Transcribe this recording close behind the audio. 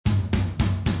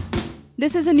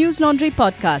This is a News Laundry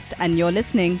podcast, and you're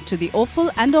listening to the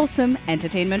Awful and Awesome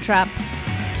Entertainment Wrap.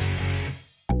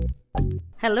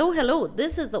 Hello.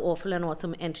 This is the Awful and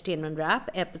Awesome Entertainment Wrap,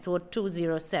 episode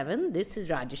 207. This is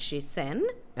Rajeshri Sen.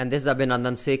 And this is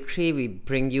Abhinandan Sekhri. We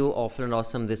bring you Awful and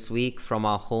Awesome this week from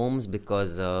our homes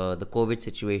because the COVID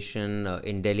situation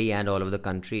in Delhi and all over the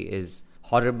country is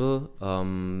horrible.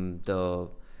 The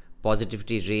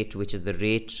positivity rate, which is the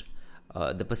rate,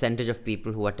 the percentage of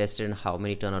people who are tested and how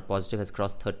many turn out positive has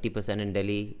crossed 30% in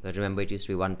Delhi. Remember, it used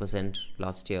to be 1%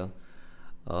 last year,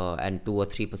 and 2 or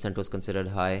 3% was considered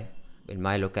high. In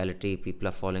my locality, people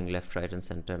are falling left, right and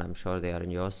center, and I'm sure they are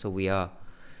in yours. So we are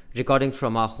recording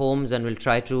from our homes and we'll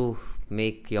try to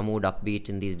make your mood upbeat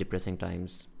in these depressing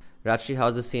times. Rajshri,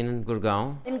 how's the scene in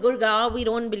Gurgaon? In Gurgaon, we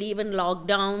don't believe in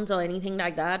lockdowns or anything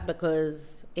like that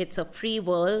because it's a free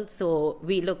world. So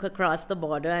we look across the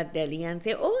border at Delhi and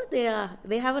say, oh, they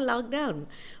have a lockdown.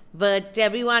 But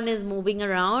everyone is moving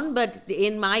around. But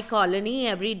in my colony,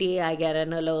 every day I get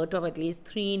an alert of at least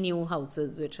 3 new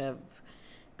houses which have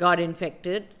got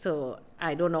infected. So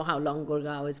I don't know how long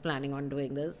Gurgaon is planning on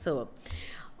doing this. So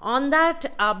on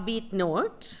that upbeat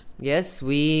note, yes,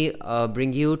 we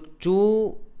bring you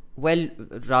 2. Well,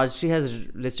 Rajshri has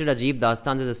listed Ajeeb,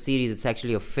 Daastaans as a series. It's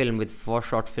actually a film with 4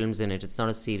 short films in it. It's not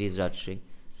a series, Rajshri.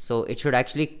 So it should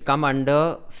actually come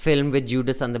under film with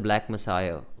Judas and the Black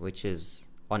Messiah, which is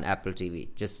on Apple TV.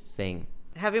 Just saying.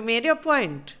 Have you made your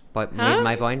point? Made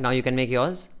my point. Now you can make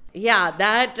yours. Yeah,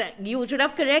 that you should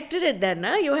have corrected it then.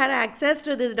 Huh? You had access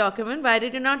to this document. Why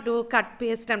did you not do cut,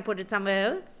 paste and put it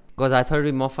somewhere else? Because I thought it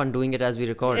would be more fun doing it as we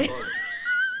record.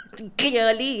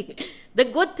 Clearly. The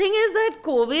good thing is that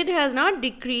COVID has not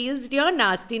decreased your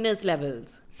nastiness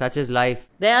levels. Such is life.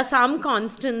 There are some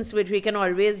constants which we can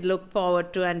always look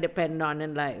forward to and depend on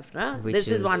in life. Huh? This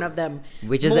is one of them.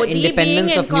 Which is Modi, the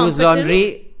independence of News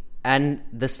Laundry and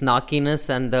the snarkiness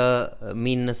and the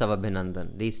meanness of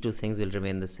Abhinandan. These 2 things will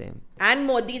remain the same. And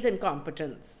Modi's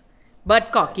incompetence.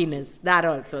 But cockiness, that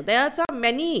also. There are so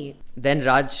many. Then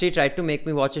Rajshri tried to make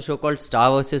me watch a show called Star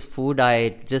vs. Food.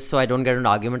 Just so I don't get an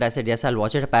argument, I said, yes, I'll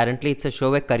watch it. Apparently, it's a show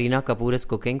where Kareena Kapoor is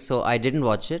cooking. So I didn't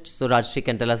watch it. So Rajshri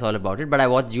can tell us all about it. But I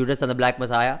watched Judas and the Black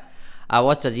Messiah. I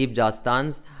watched Ajeeb,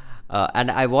 Daastaans. And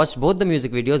I watched both the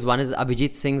music videos. One is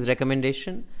Abhijit Singh's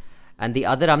recommendation. And the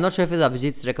other, I'm not sure if it's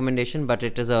Abhijit's recommendation, but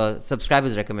it is a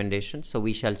subscriber's recommendation. So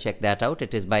we shall check that out.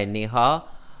 It is by Neha...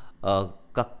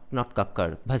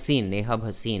 Bhasin, Neha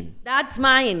Bhasin. That's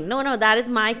mine. No, that is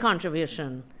my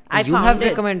contribution. You have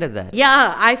recommended that?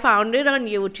 Yeah, I found it on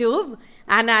YouTube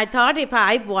and I thought if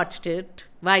I've watched it,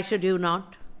 why should you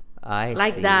not? I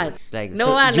see. That.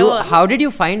 How did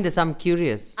you find this? I'm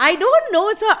curious. I don't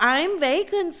know. So I'm very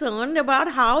concerned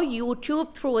about how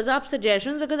YouTube throws up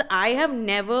suggestions because I have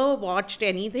never watched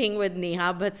anything with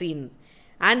Neha Bhasin.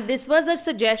 And this was a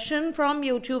suggestion from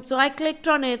YouTube. So I clicked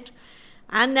on it.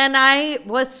 And then I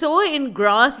was so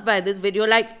engrossed by this video,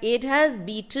 like it has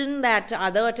beaten that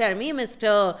other, tell me,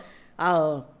 Mr.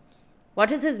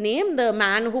 What is his name? The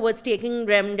man who was taking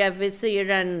remdesivir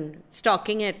and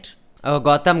stocking it. Oh,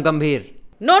 Gautam Gambhir.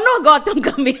 No, Gautam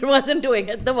Gambhir wasn't doing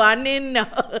it. The one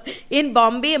in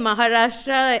Bombay,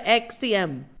 Maharashtra,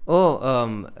 ex-CM.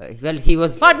 Oh, well, he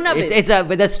was...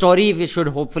 The story should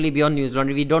hopefully be on News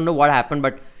Laundry. We don't know what happened,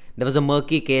 but... There was a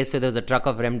murky case, so there was a truck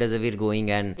of remdesivir going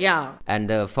and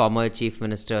the former Chief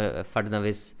Minister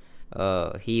Fadnavis,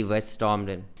 he was stormed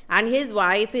in. And his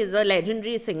wife is a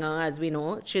legendary singer, as we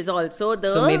know. She's also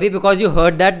the... So maybe because you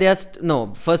heard that,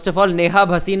 first of all, Neha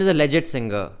Bhasin is a legit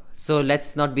singer. So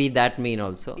let's not be that mean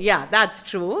also. Yeah, that's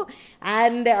true.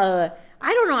 And...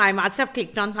 I don't know, I must have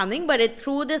clicked on something, but it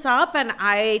threw this up and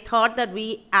I thought that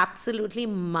we absolutely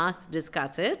must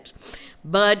discuss it.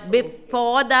 But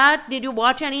before that, did you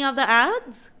watch any of the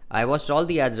ads? I watched all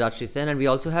the ads, Rajshri Sen, and we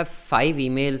also have 5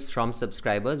 emails from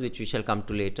subscribers, which we shall come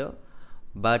to later.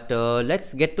 But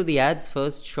let's get to the ads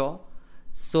first, sure.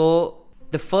 So,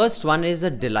 the first one is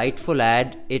a delightful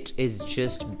ad. It is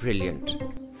just brilliant.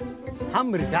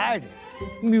 I'm retired.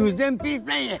 Museum piece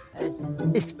नहीं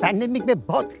है इस pandemic में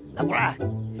बहुत लफड़ा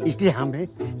है इसलिए हमने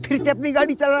फिर से अपनी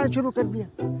गाड़ी चलाना शुरू कर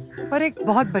दिया पर एक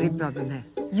बहुत बड़ी प्रॉब्लम है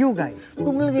यू गाइस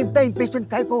तुम लोग इतना इंपेशेंट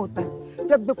काहे को होता है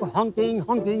जब देखो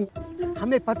हॉन्किंग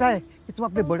हमें पता है कि तुम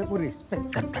अपने बड़े को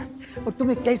रिस्पेक्ट करता है और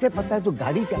तुम्हें कैसे पता है जो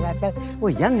गाड़ी चलाता है वो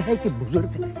यंग है कि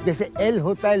बुजुर्ग है जैसे एल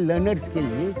होता है लर्नर्स के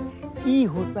लिए ई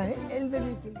होता है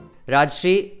एल्डरली के लिए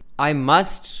Rajshree I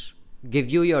must give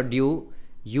you your due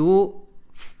you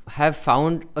have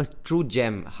found a true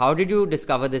gem. How did you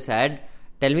discover this ad?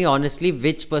 Tell me honestly,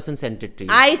 which person sent it to you?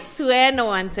 I swear no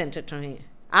one sent it to me.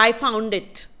 I found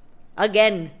it.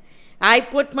 Again. I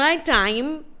put my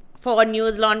time for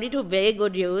news laundry to very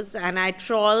good use, and I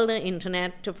trawl the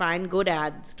internet to find good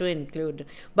ads to include.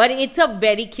 But it's a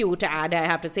very cute ad, I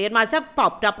have to say. It must have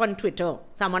popped up on Twitter.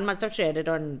 Someone must have shared it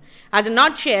on, as in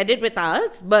not shared it with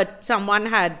us, but someone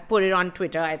had put it on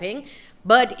Twitter, I think.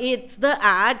 But it's the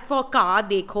ad for Car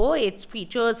Dekho. It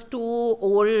features two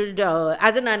old,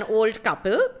 as in an old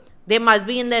couple. They must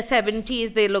be in their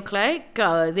 70s, they look like.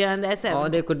 They're in their 70s. Or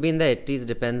they could be in their 80s,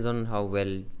 depends on how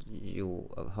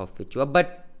fit you are.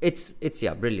 But it's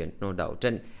brilliant, no doubt.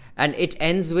 And it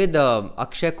ends with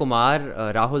Akshay Kumar,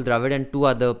 Rahul Dravid and two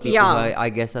other people who I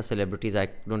guess are celebrities. I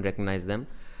don't recognize them.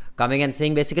 Coming and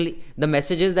saying basically the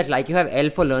message is that like you have L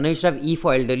for learner, you should have E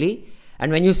for elderly.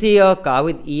 And when you see a car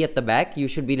with E at the back, you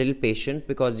should be a little patient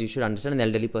because you should understand an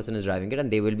elderly person is driving it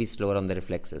and they will be slower on the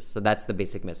reflexes. So that's the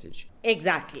basic message.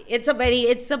 Exactly. It's a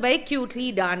very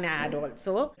cutely done ad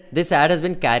also. This ad has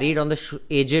been carried on the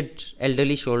aged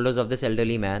elderly shoulders of this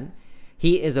elderly man.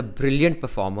 He is a brilliant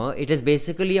performer. It is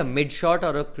basically a mid shot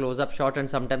or a close-up shot and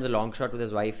sometimes a long shot with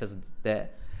his wife is there.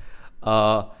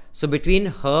 So between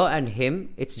her and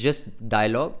him, it's just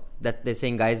dialogue that they're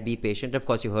saying, guys, be patient. Of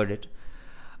course, you heard it.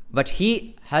 But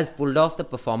he has pulled off the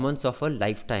performance of a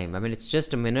lifetime. I mean, it's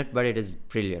just a minute, but it is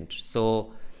brilliant.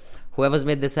 So whoever's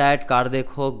made this ad, Car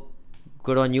Dekho,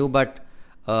 good on you. But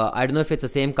I don't know if it's the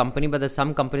same company, but there's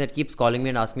some company that keeps calling me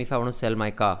and asking me if I want to sell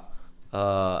my car.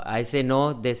 I say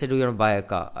no. They say, do you want to buy a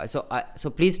car? So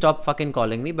please stop fucking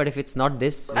calling me. But if it's not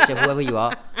this, whoever you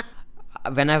are,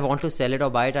 when I want to sell it or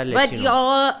buy it, I'll let you know.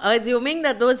 But you're assuming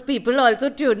that those people also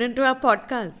tune into our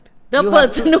podcast. The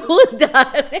person who's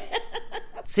done.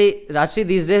 See, Rajshri,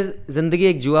 these days, zindagi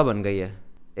ek jua ban gayi hai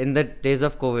in the days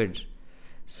of COVID.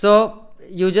 So,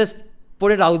 you just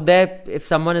put it out there. If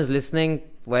someone is listening,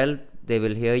 well, they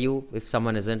will hear you. If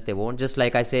someone isn't, they won't. Just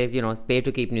like I say, pay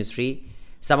to keep news free.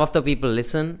 Some of the people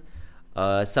listen.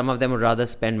 Some of them would rather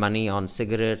spend money on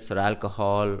cigarettes or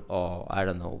alcohol or I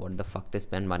don't know what the fuck they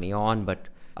spend money on. But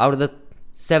out of the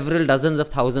several dozens of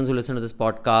thousands who listen to this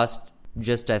podcast,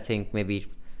 just I think maybe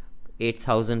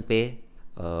 8,000 pay.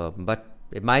 But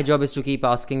my job is to keep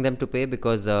asking them to pay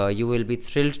because you will be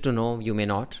thrilled to know you may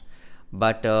not.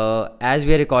 But as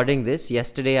we are recording this,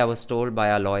 yesterday I was told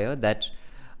by our lawyer that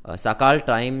Sakal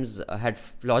Times had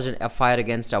lodged a FIR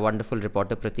against our wonderful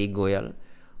reporter Pratik Goyal,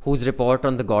 whose report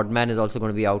on the Godman is also going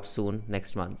to be out soon,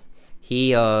 next month.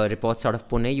 He reports out of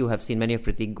Pune. You have seen many of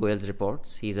Pratik Goyal's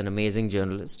reports. He's an amazing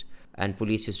journalist. And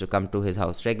police used to come to his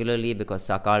house regularly because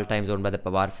Sakal Times, owned by the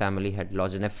Pawar family, had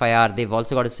lodged an FIR. They've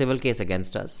also got a civil case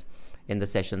against us in the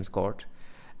Sessions Court.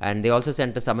 And they also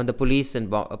sent a summon. The police in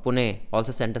Pune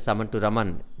also sent a summon to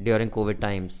Raman during COVID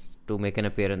times to make an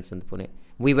appearance in Pune.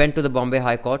 We went to the Bombay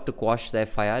High Court to quash the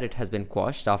FIR. It has been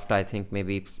quashed after, I think,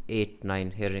 maybe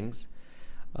 8-9 hearings.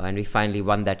 And we finally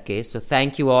won that case. So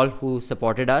thank you all who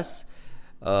supported us.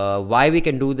 Why we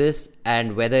can do this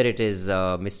and whether it is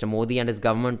Mr. Modi and his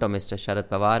government or Mr. Sharad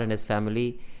Pawar and his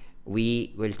family,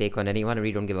 we will take on anyone and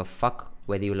we don't give a fuck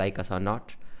whether you like us or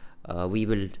not. We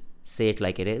will say it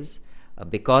like it is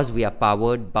because we are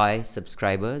powered by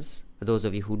subscribers. Those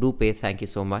of you who do pay, thank you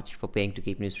so much for paying to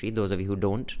keep news free. Those of you who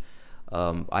don't,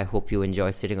 I hope you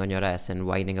enjoy sitting on your ass and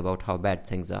whining about how bad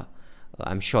things are.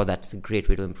 I'm sure that's a great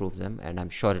way to improve them and I'm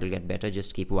sure it'll get better.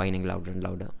 Just keep whining louder and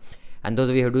louder. And those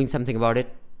of you who are doing something about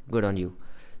it, good on you.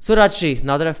 So Rajshri,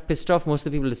 now that I've pissed off most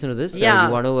of the people who listen to this, you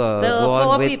want to go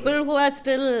on with... The 4 people who are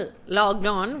still logged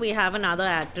on, we have another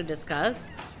ad to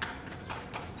discuss.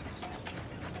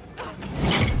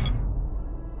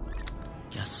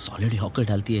 क्या solid hawker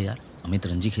डालती है यार. अमित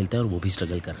रणजी खेलता है और वो भी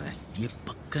struggle कर रहा है. ये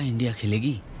पक्का इंडिया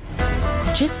खेलेगी.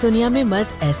 जिस दुनिया में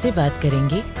मर्द ऐसे बात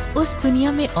करेंगे, उस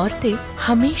दुनिया में औरतें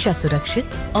हमेशा सुरक्षित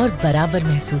और बराबर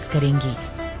महसूस करेंगी.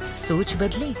 सोच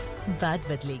बदले, बात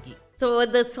बदलेगी. So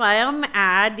the Swayam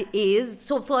ad is,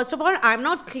 so first of all, I'm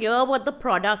not clear what the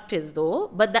product is though,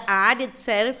 but the ad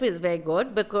itself is very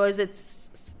good because it's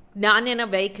done in a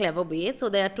very clever way. So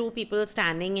there are 2 people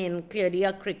standing in clearly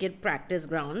a cricket practice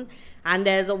ground and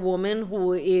there's a woman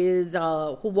who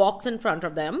walks in front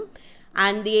of them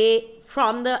and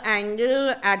from the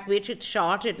angle at which it's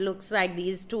shot, it looks like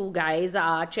these 2 guys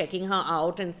are checking her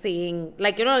out and saying,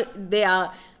 they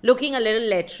are looking a little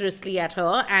lecherously at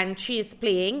her and she's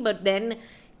playing, but then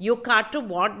you cut to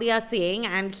what they are saying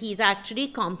and he's actually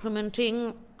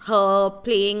complimenting her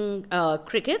playing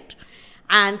cricket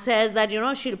and says that,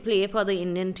 she'll play for the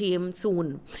Indian team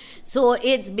soon. So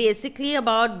it's basically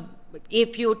about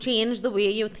if you change the way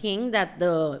you think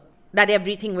that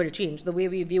everything will change, the way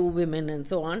we view women and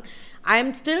so on.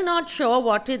 I'm still not sure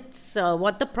what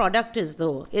the product is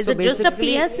though. Is it just a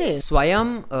PSA?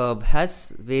 Swayam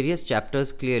has various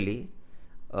chapters clearly.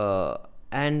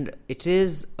 And it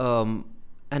is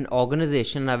an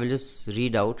organization. I will just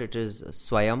read out. It is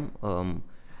Swayam.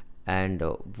 And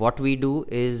what we do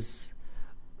is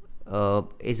a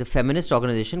feminist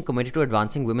organization committed to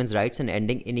advancing women's rights and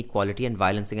ending inequality and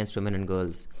violence against women and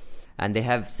girls. And they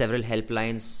have several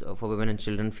helplines for women and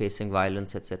children facing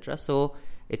violence, etc. So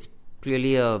it's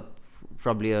clearly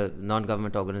probably a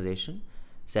non-government organization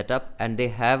set up. And they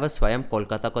have a Swayam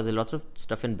Kolkata because there's lots of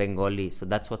stuff in Bengali. So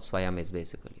that's what Swayam is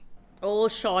basically. Oh,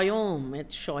 Shoyom.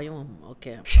 It's Shoyom.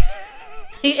 Okay.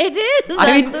 It is.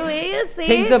 That's the way you say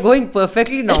things it. are going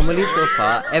perfectly normally so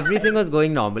far. Everything was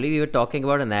going normally. We were talking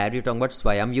about an ad. We were talking about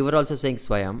Swayam. You were also saying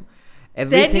Swayam.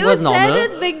 Everything was normal. Then you said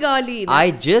it's Bengali.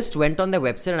 I just went on their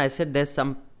website and I said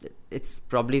it's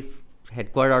probably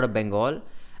headquartered out of Bengal.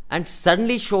 And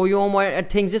suddenly Shoyom and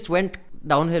things just went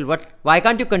downhill. Why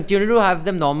can't you continue to have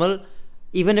them normal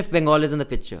even if Bengal is in the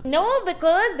picture? No,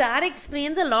 because that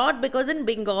explains a lot. Because in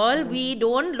Bengal, we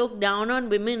don't look down on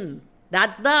women.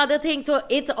 That's the other thing. So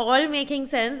it's all making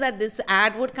sense that this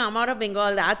ad would come out of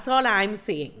Bengal. That's all I'm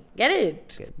saying. Get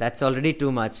it? Okay, that's already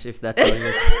too much if that's all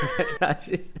you're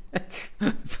saying.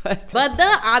 But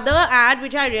the other ad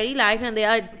which I really liked, and they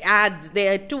are ads,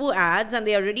 there are 2 ads and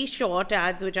they are really short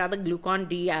ads, which are the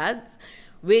Glucon-D ads,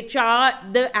 which are,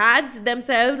 the ads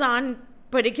themselves aren't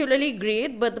particularly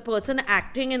great, but the person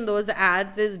acting in those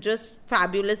ads is just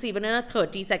fabulous, even in a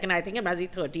 30-second, I think it must be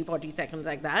 30-40 seconds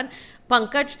like that.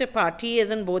 Pankaj Tripathi is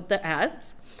in both the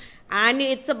ads, and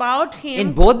it's about him.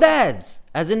 In both the ads?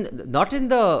 As in, not in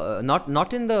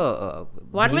the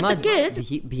one Bhima, with the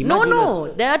kid? Bhima No,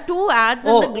 Judas. there are 2 ads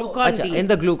in the Glucon-D. In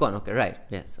the Glucon, okay, right,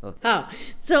 yes. Okay.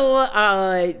 So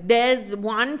there's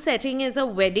one setting is a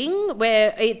wedding,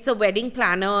 where it's a wedding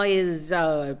planner is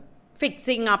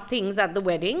fixing up things at the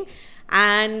wedding,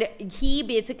 and he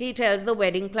basically tells the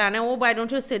wedding planner, oh, why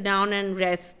don't you sit down and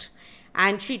rest?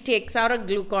 And she takes out a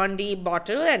Glucon-D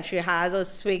bottle and she has a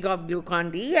swig of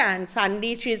Glucon-D, and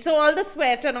suddenly so all the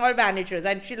sweat and all vanishes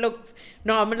and she looks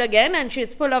normal again and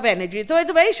she's full of energy. So it's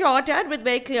a very short ad with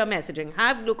very clear messaging.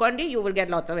 Have Glucon-D, you will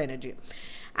get lots of energy.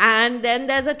 And then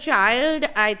there's a child,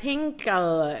 I think,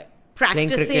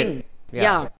 practicing.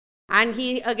 Yeah. And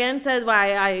he again says,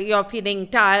 you're feeling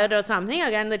tired or something.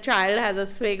 Again, the child has a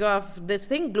swig of this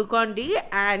thing, Glucon-D,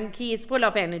 and he is full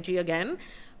of energy again.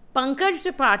 Pankaj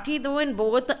Tripathi, though, in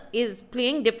both is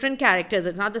playing different characters.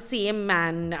 It's not the same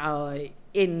man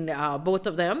in both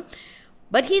of them.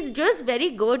 But he's just very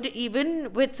good,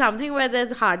 even with something where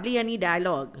there's hardly any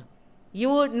dialogue.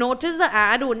 You notice the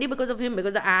ad only because of him,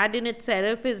 because the ad in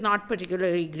itself is not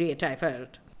particularly great, I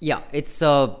felt. Yeah, it's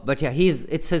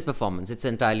his performance. It's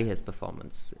entirely his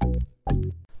performance.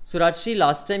 So Rajshri,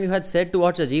 last time you had said to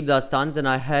watch Ajeeb Daastaans and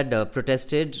I had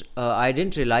protested. I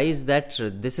didn't realize that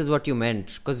this is what you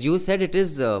meant. Because you said it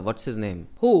is, what's his name?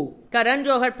 Who? Karan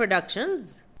Johar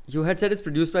Productions. You had said it's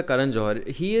produced by Karan Johar.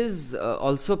 He is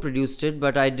also produced it,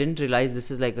 but I didn't realize this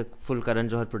is like a full Karan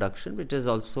Johar production. It is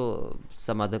also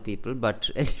some other people, but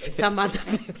anyway. Some other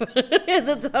people. Is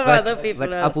it some other people?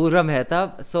 But Apurva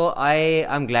Mehta. So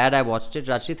I'm glad I watched it.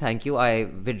 Rajshri, thank you. I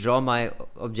withdraw my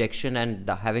objection and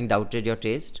having doubted your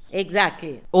taste.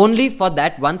 Exactly. Only for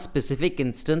that one specific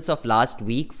instance of last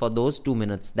week for those 2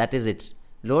 minutes. That is it.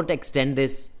 Don't extend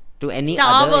this to any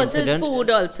other incident. Star versus food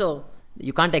also.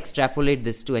 You can't extrapolate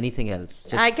this to anything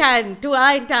else. I can. To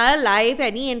our entire life,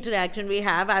 any interaction we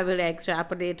have, I will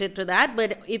extrapolate it to that.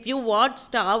 But if you watch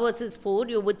Star versus Food,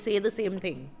 you would say the same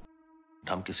thing.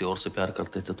 हम किसी और से प्यार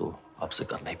करते थे तो आपसे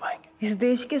कर नहीं पाएंगे। इस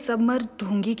देश के सब मर्द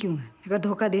ढोंगी क्यों हैं? अगर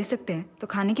धोखा दे सकते हैं तो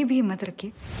खाने की भी हिम्मत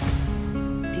रखिए।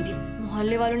 दीदी,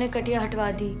 मोहल्ले वालों ने कटिया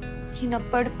हटवा दी। ये न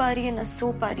पढ़ पा रही है न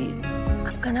सो पा रही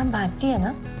है। आपका नाम भारती है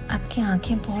ना? आपकी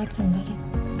आंखें बहुत सुंदर हैं।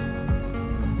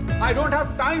 I don't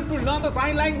have time to learn the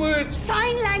sign language.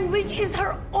 Sign language is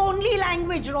her only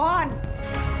language, Ron.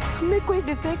 हमें कोई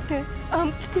डिफेक्ट है,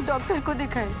 हम किसी डॉक्टर को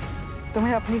दिखाएं।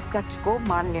 तुम्हें अपनी सच को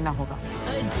मान लेना होगा।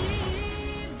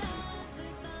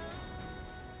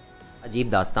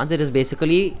 Ajeeb Daastaans. It is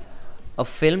basically a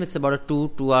film. It's about a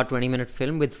 2-hour 20-minute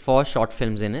film with 4 short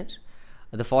films in it.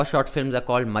 The 4 short films are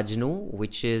called Majnu,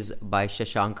 which is by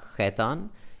Shashank Khaitan,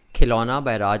 Khilona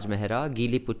by Raj Mehra,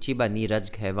 Gili Pucci by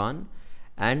Neeraj Ghaiwan,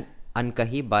 and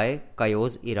Ankahi by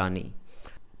Kayoz Irani.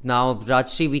 Now,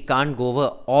 Rajshri, we can't go over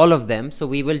all of them, so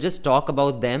we will just talk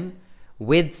about them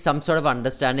with some sort of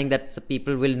understanding that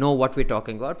people will know what we're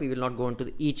talking about. We will not go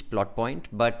into each plot point,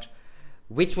 but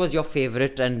which was your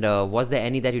favorite, and was there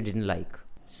any that you didn't like?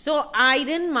 So I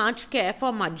didn't much care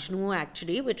for Majnu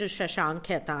actually, which is Shashank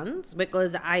Khaitan's,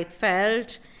 because I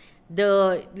felt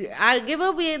I'll give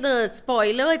away the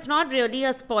spoiler. It's not really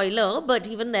a spoiler, but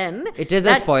even then... It is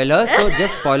a spoiler, so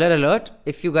just spoiler alert.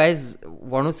 If you guys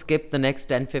want to skip the next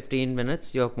 10-15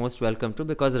 minutes, you're most welcome to,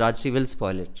 because Rajshri will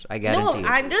spoil it. I guarantee you. No,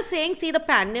 I'm just saying, see, the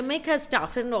pandemic has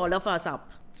toughened all of us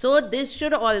up. So this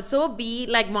should also be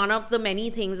like one of the many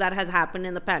things that has happened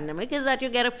in the pandemic is that you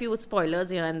get a few spoilers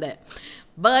here and there.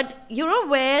 But you know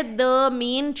where the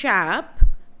main chap,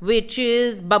 which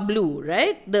is Bablu,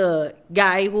 right? The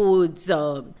guy who's,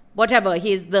 whatever,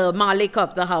 he's the Malik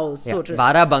of the house, so to say.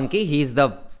 Barabanki, he's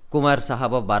the Kumar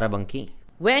Sahab of Barabanki.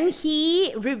 When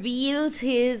he reveals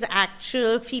his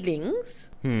actual feelings,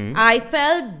 I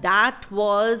felt that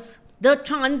was the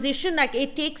transition. Like,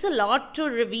 it takes a lot to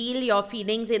reveal your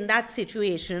feelings in that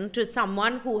situation to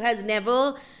someone who has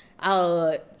never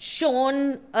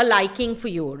shown a liking for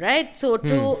you, right? So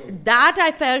that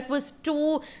I felt was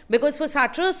too, because for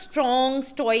such a strong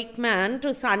stoic man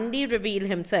to suddenly reveal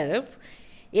himself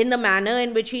in the manner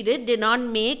in which he did not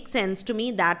make sense to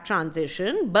me, that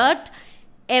transition. But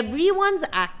everyone's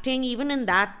acting, even in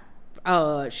that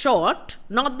short,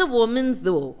 not the woman's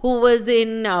though, who was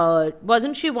in,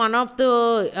 wasn't she one of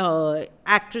the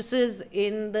actresses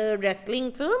in the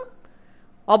wrestling film?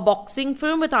 Or boxing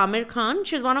film with Amir Khan.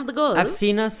 She's one of the girls. I've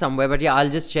seen her somewhere, but I'll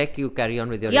just check. You carry on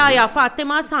with your review. Yeah,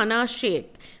 Fatima Sana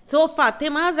Sheikh. So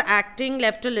Fatima's acting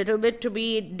left a little bit to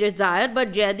be desired,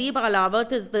 but Jaideep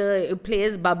Ahlawat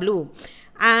plays Bablu.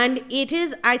 And it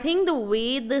is, I think, the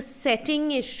way the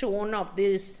setting is shown of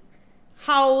this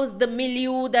house, the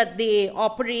milieu that they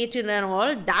operate in and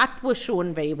all, that was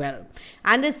shown very well.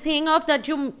 And this thing of that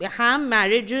you have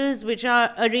marriages which are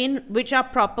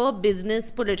proper business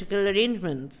political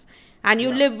arrangements, and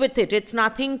you live with it. It's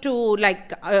nothing to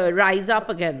like rise up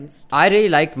against. I really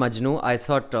liked Majnu. I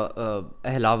thought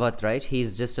Ahlawat, right?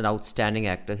 He's just an outstanding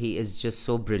actor. He is just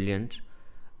so brilliant.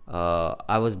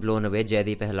 I was blown away.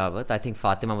 Jaideep Ahlawat. I think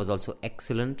Fatima was also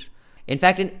excellent. In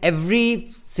fact, in every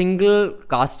single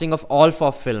casting of all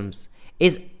 4 films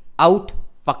is out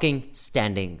fucking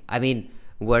standing. I mean,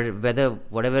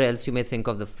 whatever else you may think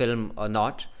of the film or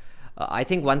not, I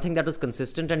think one thing that was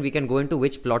consistent, and we can go into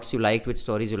which plots you liked, which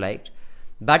stories you liked,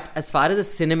 but as far as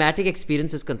the cinematic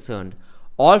experience is concerned,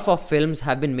 all 4 films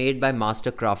have been made by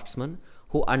master craftsmen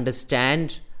who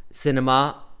understand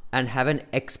cinema and have an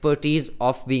expertise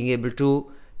of being able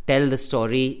to tell the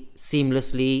story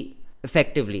seamlessly,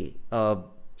 effectively.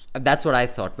 That's what I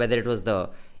thought. Whether it was the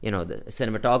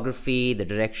cinematography, the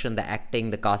direction, the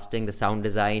acting, the casting, the sound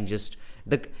design,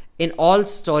 in all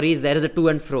stories there is a to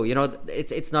and fro.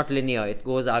 It's not linear. It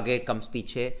goes aage, it comes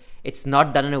piche. It's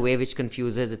not done in a way which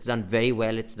confuses. It's done very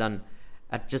well. It's done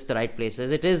at just the right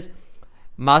places. It is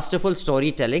masterful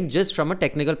storytelling, just from a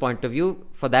technical point of view.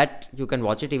 For that, you can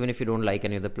watch it even if you don't like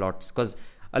any of the plots, because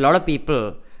a lot of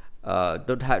people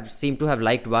seem to have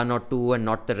liked 1 or 2 and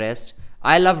not the rest.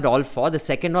 I loved all 4. The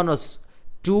second one was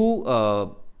too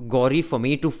gory for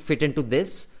me to fit into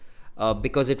this,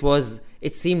 because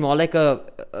it seemed more like a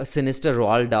sinister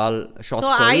Roald Dahl short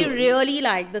story. So I really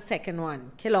liked the second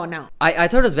one, Khilona. I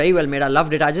thought it was very well made. I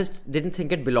loved it. I just didn't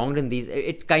think it belonged in these.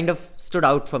 It kind of stood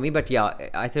out for me, but yeah,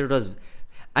 I thought it was.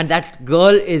 And that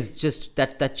girl is just,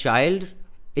 that child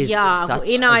is such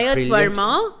Inayat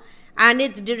Verma. And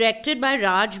it's directed by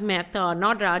Raj Mehta,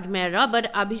 not Raj Mehra,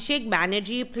 but Abhishek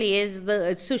Banerjee plays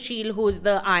the Sushil, who's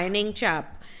the ironing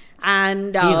chap.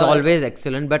 And he's always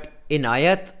excellent, but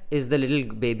Inayat is the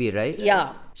little baby, right?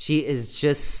 Yeah. She is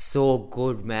just so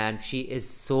good, man. She is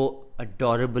so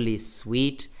adorably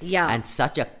sweet. Yeah. And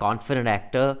such a confident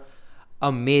actor.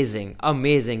 Amazing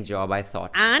job, I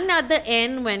thought. And at the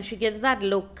end, when she gives that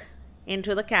look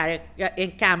into the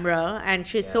camera, and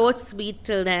she's so sweet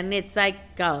till then, it's like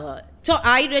so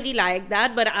I really like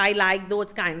that, but I like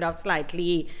those kind of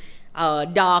slightly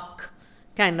dark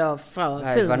kind of films.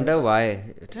 I wonder why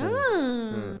it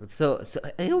is. So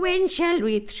when shall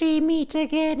we 3 meet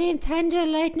again in thunder,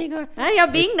 lightning, or you're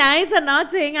being nice and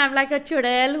not saying I'm like a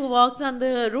chudel who walks on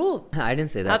the roof. I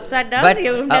didn't say that. Upside down. But,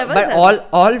 You've never but said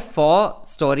all 4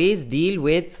 stories deal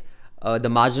with the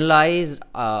marginalized,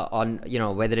 on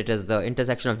whether it is the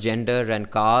intersection of gender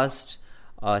and caste,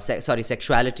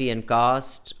 sexuality and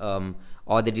caste,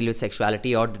 or they deal with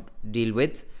sexuality, or deal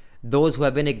with those who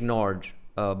have been ignored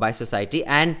by society.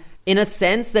 And in a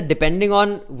sense that depending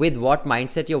on with what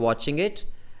mindset you're watching it,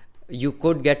 you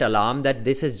could get alarmed that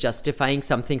this is justifying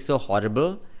something so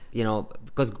horrible,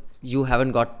 because you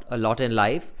haven't got a lot in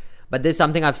life. But there's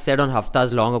something I've said on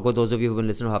Haftas long ago, those of you who've been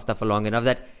listening to Hafta for long enough,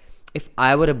 that if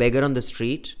I were a beggar on the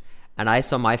street and I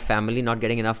saw my family not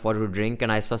getting enough water to drink,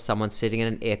 and I saw someone sitting in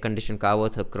an air-conditioned car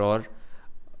worth 1 crore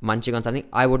munching on something,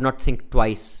 I would not think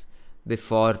twice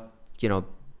before,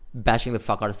 bashing the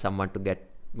fuck out of someone to get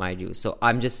my dues. So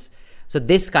so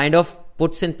this kind of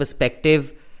puts in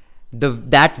perspective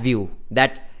that view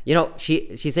that,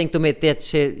 she's saying, tumhe itne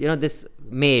achhe, this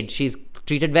maid, she's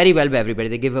treated very well by everybody.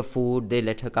 They give her food, they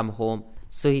let her come home.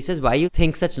 So he says, why you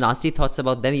think such nasty thoughts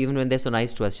about them even when they're so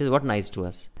nice to us? She says, what nice to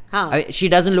us? She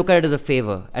doesn't look at it as a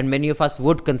favor, and many of us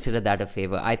would consider that a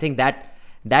favor. I think that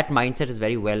mindset is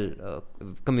very well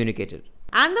communicated.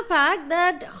 And the fact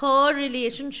that her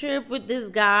relationship with this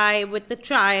guy, with the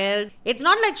child, it's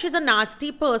not like she's a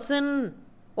nasty person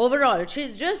overall.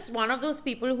 She's just one of those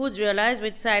people who's realized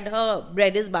which side her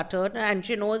bread is buttered, and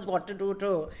she knows what to do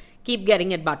to keep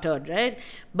getting it buttered, right?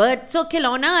 But so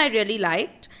Khilona I really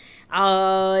liked.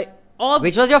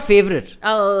 Which was your favorite?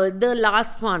 The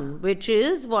last one, which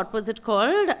is, what was it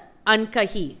called?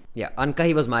 Ankahi. Yeah,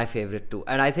 Ankahi was my favorite too.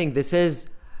 And I think this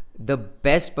is the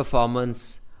best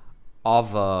performance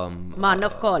of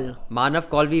Manav Kaul. Manav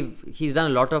Kaul, he's done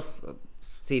a lot of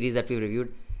series that we've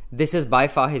reviewed. This is by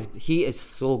far he is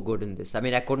so good in this. I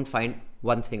mean, I couldn't find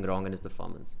one thing wrong in his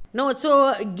performance. No,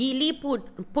 so Geely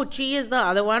Pucci is the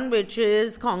other one, which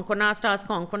is Konkona, stars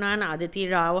Konkona and Aditi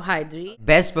Rao Hydari.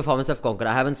 Best performance of Konkona.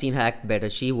 I haven't seen her act better.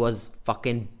 She was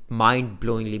fucking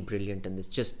mind-blowingly brilliant in this.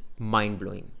 Just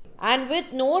mind-blowing. And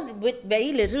with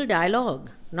very little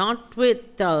dialogue. Not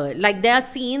with, there are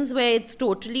scenes where it's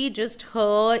totally just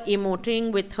her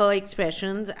emoting with her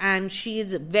expressions, and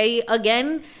she's very,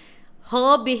 again,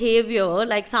 her behavior,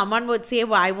 like someone would say,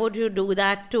 why would you do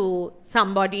that to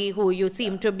somebody who you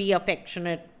seem to be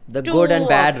affectionate The to? good and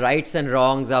bad, rights and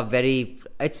wrongs are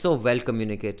it's so well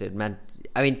communicated, man.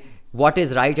 I mean, what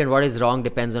is right and what is wrong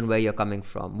depends on where you're coming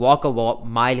from. Walk a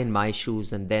mile in my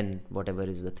shoes, and then whatever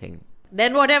is the thing.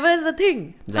 Then whatever is the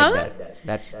thing. Like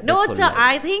that's no, so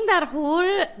I think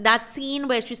that scene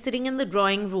where she's sitting in the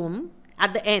drawing room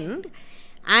at the end,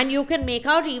 and you can make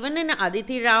out even in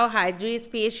Aditi Rao Hydari's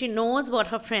face, she knows what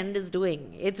her friend is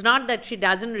doing. It's not that she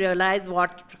doesn't realize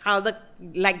how the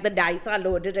dice are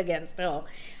loaded against her.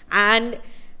 And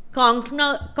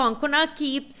Konkona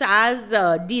keeps as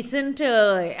decent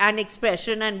an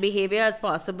expression and behavior as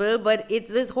possible, but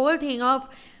it's this whole thing of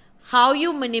how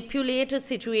you manipulate a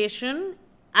situation.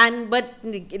 But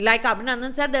like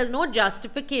Abhinandan said, there's no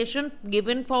justification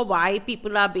given for why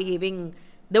people are behaving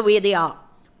the way they are.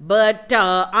 But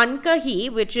Ankahi,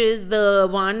 which is the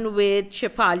one with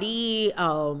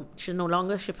Shefali, she's no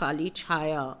longer Shefali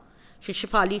Chaya. She's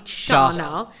Shefali Shah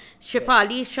now.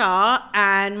 Shefali Shah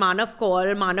and Manav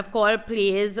Kaul. Manav Kaul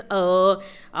plays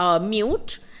a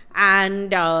mute.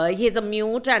 And he's a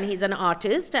mute and he's an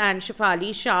artist. And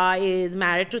Shefali Shah is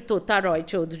married to Tota Roy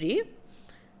Chaudhary.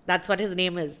 That's what his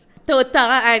name is.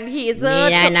 Tota, and he's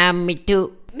a... Me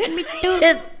too.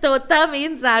 Tota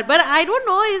means that, but I don't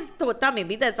know is Tota,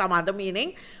 maybe there's some other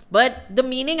meaning, but the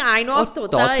meaning I know of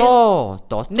Tota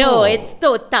is... No, it's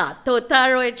Tota. Tota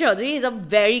Roy Chaudhary is a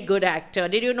very good actor.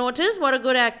 Did you notice what a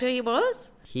good actor he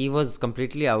was? He was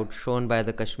completely outshone by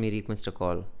the Kashmiri Mr.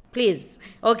 Kaul. Please.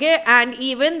 Okay, and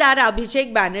even that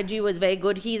Abhishek Banerjee was very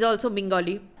good. He's also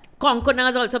Bengali. Konkona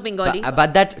is also Bengali.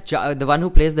 But the one who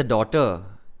plays the daughter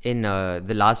in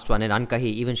the last one, in Ankahi,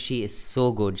 even she is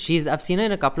so good. I've seen her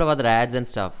in a couple of other ads and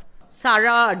stuff. Sara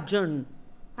Arjun.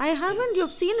 I haven't.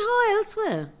 You've seen her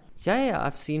elsewhere. Yeah,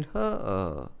 I've seen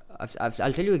her.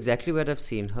 I'll tell you exactly where I've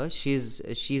seen her. She's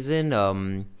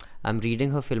in... I'm reading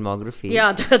her filmography.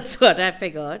 Yeah, that's what I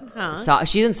figured. Huh?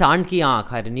 She's in Sand Ki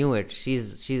Aankh. I knew it.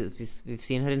 We've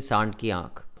seen her in Sand Ki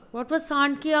Aankh. What was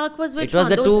Sand Ki Aankh? Was which it was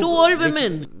one? Those two old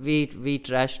women. We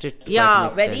trashed it. Yeah,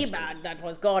 very bad. That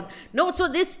was God. No, so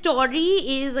this story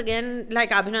is, again, like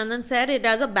Abhinandan said, it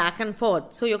has a back and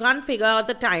forth. So you can't figure out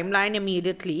the timeline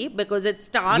immediately because it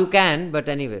starts... You can, but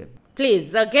anyway.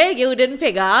 Please, okay? You didn't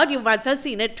figure out. You must have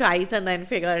seen it twice and then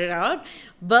figured it out.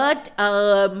 But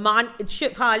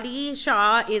Shefali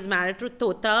Shah is married to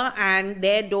Tota, and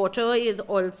their daughter is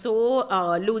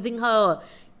also losing her...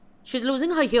 She's losing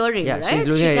her hearing, right? Yeah, she's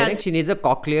losing her hearing. She needs a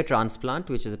cochlear transplant,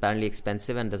 which is apparently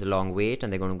expensive and there's a long wait,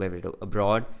 and they're going to go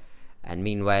abroad. And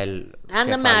meanwhile...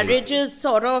 And the marriage is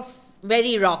sort of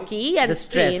very rocky and the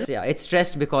stress, yeah. It's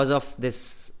stressed because of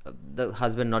this, the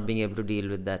husband not being able to deal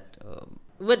with that...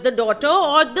 with the daughter,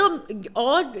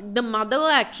 or the mother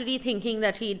actually thinking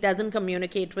that he doesn't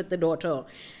communicate with the daughter.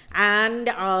 And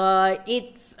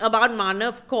it's about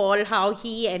Manav Kaul, how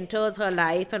he enters her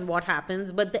life and what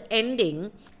happens. But the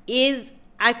ending is,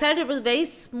 I felt it was very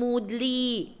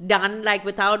smoothly done, like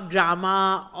without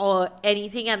drama or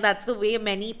anything. And that's the way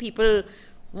many people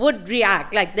would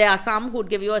react. Like there are some who'd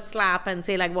give you a slap and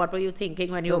say like, what were you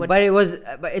thinking when you were... But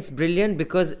it's brilliant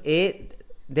because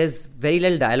there's very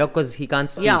little dialogue because he can't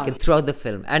speak throughout the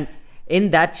film. And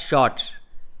in that shot,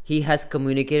 he has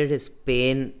communicated his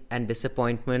pain and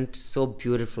disappointment so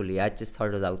beautifully. I just thought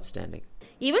it was outstanding.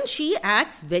 Even she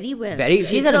acts very well.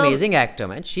 She's an amazing actor,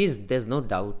 man. There's no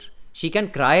doubt. She can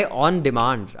cry on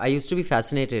demand. I used to be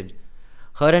fascinated.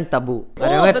 Her and Tabu.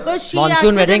 Oh, because she Monsoon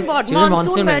acted Wedding. in what? She was in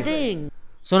Monsoon Wedding.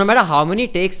 So no matter how many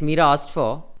takes Meera asked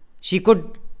for, she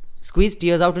could squeeze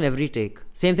tears out in every take.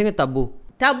 Same thing with Tabu.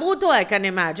 Tabu though I can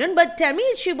imagine, but tell me,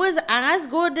 she was as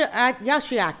good at... Yeah,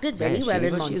 she acted very well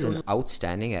in Monsoon. She's an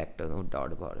outstanding actor, no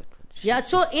doubt about it.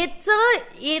 So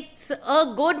it's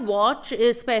a good watch,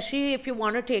 especially if you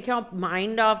want to take your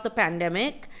mind off the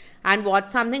pandemic and watch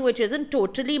something which isn't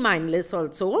totally mindless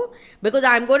also, because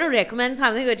I'm going to recommend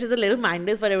something which is a little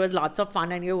mindless, but it was lots of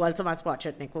fun, and you also must watch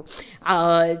it, Nico.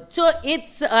 So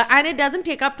it's and it doesn't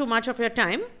take up too much of your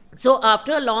time. So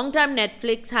after a long time,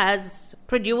 Netflix has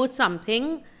produced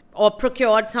something or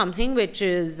procured something which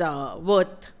is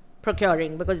worth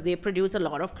procuring, because they produce a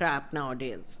lot of crap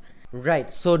nowadays.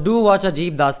 Right. So do watch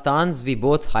Ajeeb Daastaans. We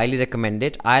both highly recommend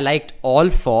it. I liked all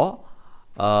 4.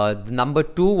 The number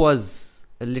 2 was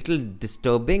a little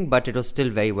disturbing, but it was still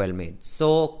very well made.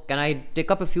 So can I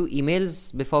take up a few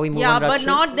emails before we move on? Yeah,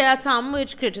 but there are some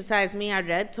which criticize me, I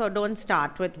read, so don't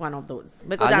start with one of those.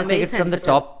 Because I'll I'm just take it sensitive. from the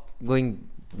top going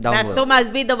downwards. That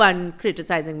must be the one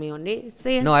criticizing me only.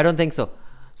 See? No, I don't think so.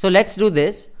 So let's do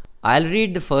this. I'll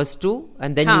read the first 2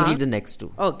 and then you read the next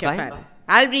 2. Okay, fine.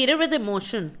 I'll read it with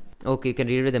emotion. Okay, you can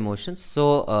read it with emotion.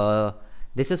 So,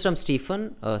 this is from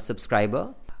Stephen, a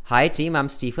subscriber. Hi team, I'm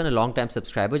Stephen, a long-time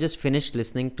subscriber. Just finished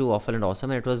listening to Awful and Awesome,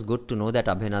 and it was good to know that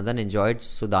Abhinandan enjoyed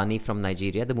Sudani from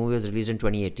Nigeria. The movie was released in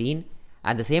 2018.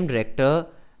 And the same director,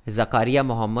 Zakaria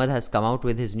Muhammad, has come out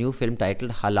with his new film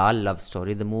titled Halal Love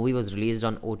Story. The movie was released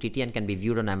on OTT and can be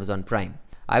viewed on Amazon Prime.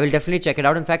 I will definitely check it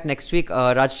out. In fact, next week,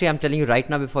 Rajshri, I'm telling you right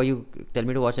now before you tell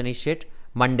me to watch any shit,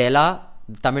 Mandela,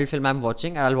 Tamil film I'm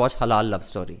watching, and I'll watch Halal Love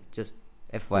Story. Just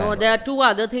FYI. No, there are 2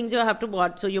 other things you have to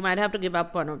watch, so you might have to give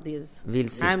up one of these. We'll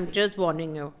see. I'm just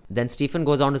warning you. Then Stephen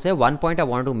goes on to say, one point I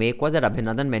wanted to make was that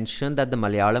Abhinandan mentioned that the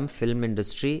Malayalam film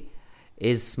industry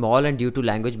is small, and due to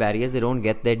language barriers, they don't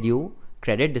get their due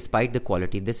credit despite the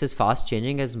quality. This is fast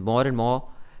changing as more and more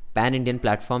pan-Indian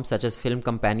platforms such as Film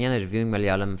Companion are reviewing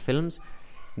Malayalam films,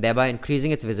 thereby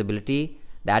increasing its visibility.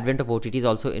 The advent of OTTs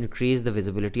also increased the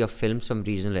visibility of films from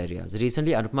regional areas.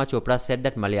 Recently, Anupama Chopra said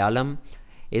that Malayalam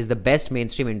is the best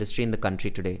mainstream industry in the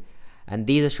country today, and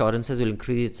these assurances will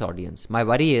increase its audience. My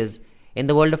worry is, in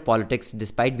the world of politics,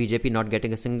 despite BJP not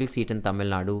getting a single seat in Tamil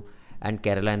Nadu and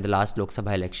Kerala in the last Lok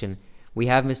Sabha election, we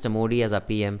have Mr. Modi as our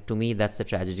PM. To me, that's the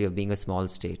tragedy of being a small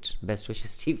state. Best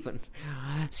wishes, Stephen.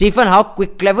 Stephen, how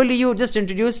cleverly you just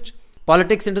introduced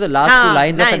politics into the last 2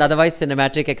 lines of an otherwise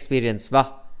cinematic experience.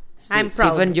 Wow. I'm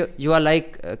proud. Stephen, you are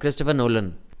like Christopher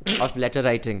Nolan of letter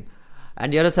writing.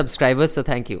 And you're a subscriber, so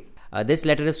thank you. This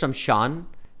letter is from Sean.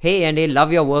 Hey, and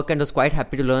love your work and was quite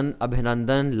happy to learn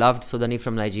Abhinandan loved Sudani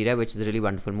from Nigeria, which is a really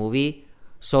wonderful movie.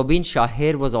 Sobin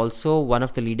Shahir was also one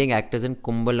of the leading actors in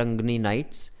Kumbalangni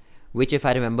Nights, which, if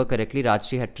I remember correctly,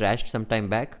 Rajshri had trashed some time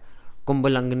back.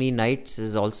 Kumbalangni Nights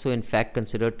is also in fact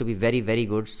considered to be very, very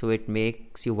good, so it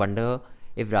makes you wonder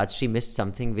if Rajshri missed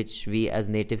something which we as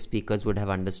native speakers would have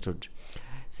understood.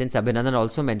 Since Abhinandan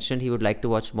also mentioned he would like to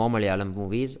watch more Malayalam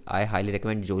movies, I highly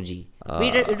recommend Joji.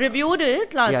 We reviewed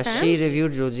it last time. Yeah, she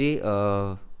reviewed Joji.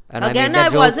 And again, I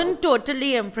wasn't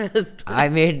totally impressed. I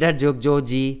made that joke,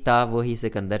 Joji ta wohi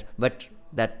Sikandar. But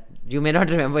that you may not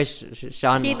remember,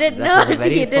 Sean. He did that not. Was a very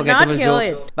he did not forgettable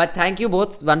hear joke. it. But thank you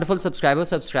both, wonderful subscribers,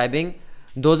 subscribing.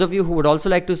 Those of you who would also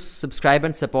like to subscribe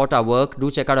and support our work, do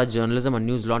check out our journalism on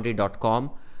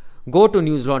newslaundry.com. Go to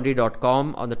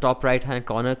newslaundry.com. On the top right hand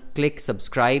corner, click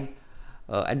subscribe.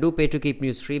 And do pay to keep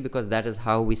news free, because that is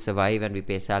how we survive and we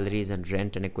pay salaries and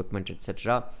rent and equipment,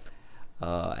 etc.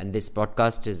 And this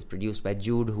podcast is produced by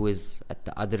Jude, who is at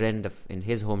the other end in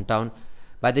his hometown.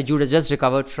 By the Jude has just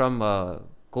recovered from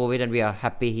COVID, and we are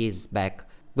happy he's back.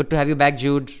 Good to have you back,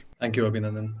 Jude. Thank you,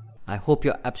 Abhinandan. I hope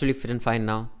you're absolutely fit and fine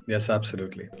now. Yes,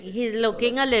 absolutely. He's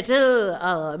looking a little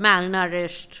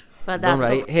malnourished. But don't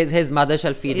worry, okay. his mother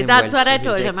shall feed him. That's well. what I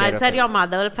told him. I said your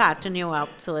mother will fatten you up.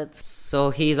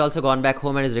 So he's also gone back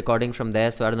home and is recording from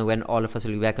there. So I don't know when all of us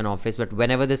will be back in office. But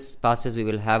whenever this passes, we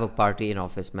will have a party in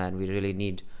office, man. We really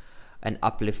need an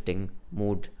uplifting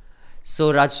mood.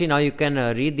 So Rajshri, now you can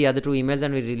read the other 2 emails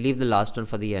and we leave the last one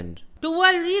for the end. Two,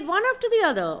 I'll read one after the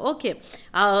other. Okay.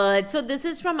 So this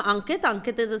is from Ankit.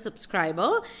 Ankit is a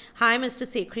subscriber. Hi, Mr.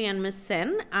 Sekhri and Miss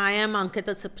Sen. I am Ankit,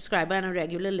 a subscriber and a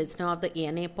regular listener of the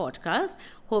ANA podcast.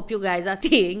 Hope you guys are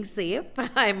staying safe.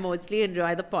 I mostly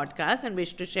enjoy the podcast and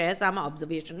wish to share some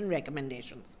observation and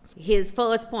recommendations. His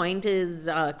first point is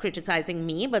criticizing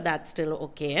me, but that's still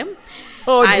okay.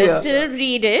 Oh, dear. I'll still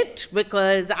read it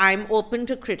because I'm open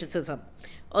to criticism.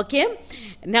 Okay,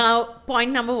 now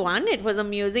point number 1, it was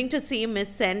amusing to see Miss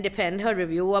Sen defend her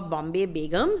review of Bombay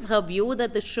Begums. Her view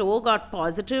that the show got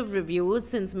positive reviews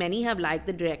since many have liked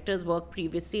the director's work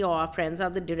previously or are friends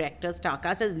of the director's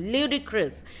starcast is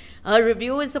ludicrous. Her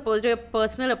review is supposed to be a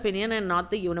personal opinion and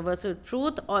not the universal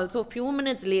truth. Also, a few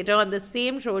minutes later on the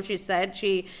same show, she said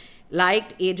she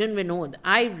liked Agent Vinod.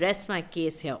 I rest my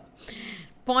case here.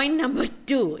 Point number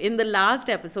 2. In the last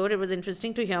episode, it was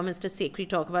interesting to hear Mr. Sekhri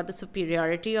talk about the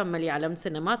superiority of Malayalam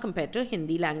cinema compared to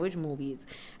Hindi language movies.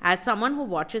 As someone who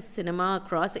watches cinema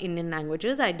across Indian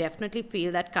languages, I definitely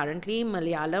feel that currently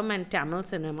Malayalam and Tamil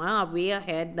cinema are way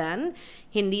ahead than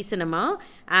Hindi cinema.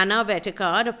 Anna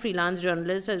Vetikard, a freelance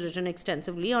journalist, has written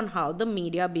extensively on how the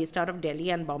media based out of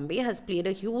Delhi and Bombay has played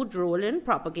a huge role in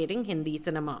propagating Hindi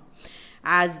cinema.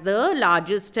 As the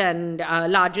largest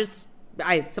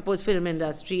I suppose film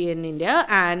industry in India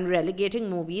and relegating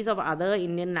movies of other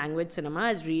Indian language cinema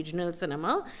as regional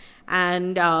cinema,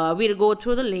 and we'll go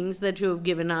through the links that you've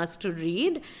given us to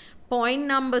read. Point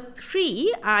number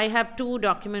 3, I have 2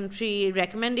 documentary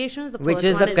recommendations. The which first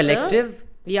is one the collective,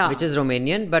 yeah, which is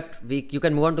Romanian, but you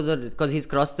can move on to because he's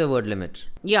crossed the word limit.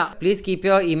 Yeah. Please keep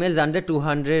your emails under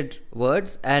 200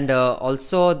 words, and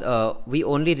also we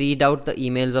only read out the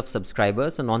emails of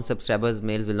subscribers, so non-subscribers'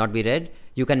 mails will not be read.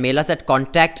 You can mail us at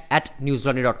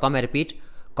contact@newslaundry.com. I repeat,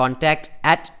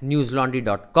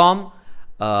 contact@newslaundry.com.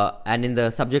 And in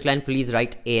the subject line, please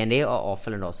write ANA or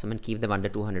awful and awesome and keep them under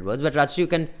 200 words. But Rajshri, you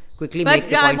can quickly make the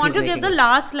point. I want to give the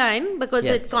last line because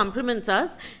it compliments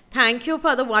us. Thank you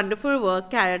for the wonderful work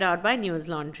carried out by News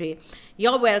Laundry.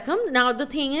 You're welcome. Now, the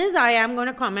thing is, I am going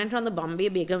to comment on the Bombay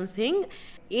Begums thing.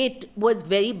 It was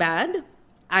very bad.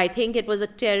 I think it was a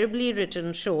terribly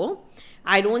written show.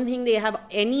 I don't think they have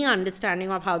any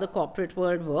understanding of how the corporate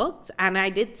world works. And I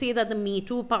did say that the Me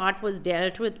Too part was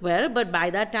dealt with well, but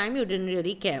by that time you didn't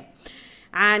really care.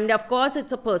 And of course,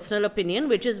 it's a personal opinion,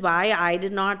 which is why I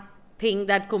did not think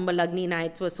that Kumbhalagni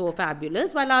nights were so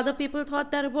fabulous, while other people thought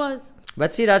that it was.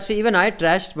 But see, Rajshri, even I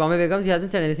trashed Bombay Begums. He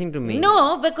hasn't said anything to me.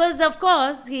 No, because of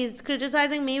course, he's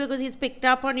criticizing me because he's picked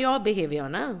up on your behavior,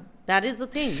 no? That is the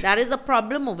thing. That is the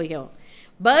problem over here.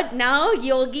 But now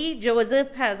Yogi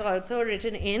Joseph has also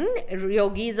written in.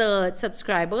 Yogi is a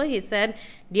subscriber. He said,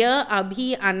 Dear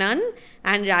Abhi Anand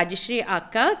and Rajeshri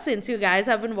Akka, since you guys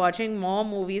have been watching more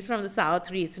movies from the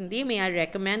South recently, may I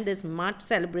recommend this much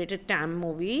celebrated Tam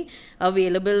movie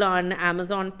available on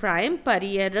Amazon Prime,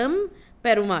 Pariyeram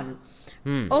Perumal.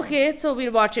 Okay, so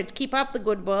we'll watch it. Keep up the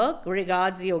good work.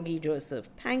 Regards, Yogi Joseph.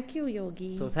 Thank you,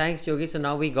 Yogi. So thanks, Yogi. So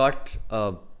now we got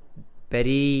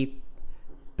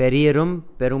Periyerum,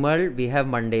 Perumal, we have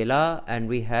Mandela, and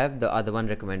we have the other one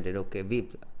recommended. Okay, we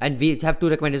have 2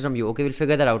 recommendations from you. Okay, we'll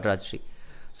figure that out, Rajshri.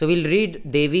 So we'll read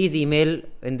Devi's email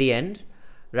in the end.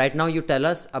 Right now, you tell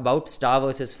us about Star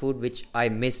vs. Food, which I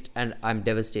missed, and I'm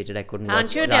devastated. I couldn't watch.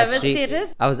 Aren't you devastated?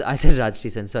 I said Rajshri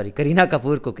Sen, sorry. Kareena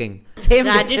Kapoor cooking. Same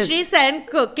Rajeshri Sen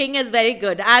cooking is very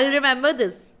good. I'll remember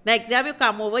this. Next time you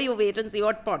come over, you wait and see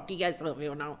what potty I serve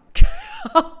you now.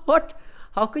 What?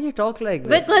 How can you talk like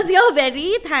this? Because you're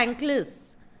very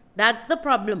thankless. That's the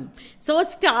problem. So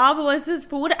Star vs.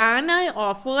 Food, and I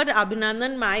offered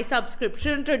Abhinandan my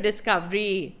subscription to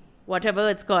Discovery, whatever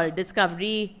it's called,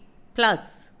 Discovery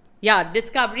Plus. Yeah,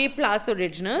 Discovery Plus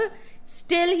original.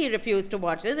 Still he refused to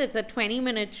watch this. It's a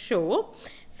 20-minute show.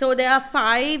 So there are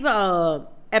 5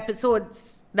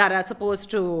 episodes that are supposed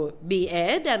to be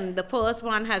aired, and the first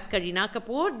one has Kareena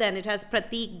Kapoor, then it has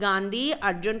Prateek Gandhi,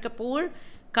 Arjun Kapoor,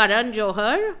 Karan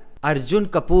Johar. Arjun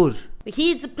Kapoor.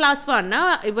 He's +1,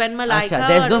 na? When Malaika.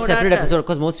 There's no separate episode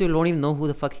because most people don't even know who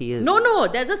the fuck he is. No,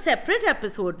 there's a separate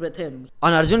episode with him.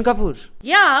 On Arjun Kapoor?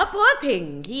 Yeah, poor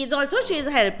thing. She's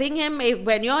helping him.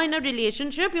 When you're in a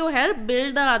relationship, you help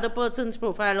build the other person's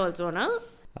profile also, na?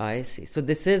 I see. So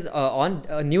this is on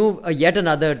yet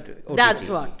another OTT. That's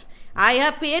what. I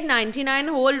have paid 99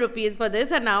 whole rupees for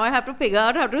this, and now I have to figure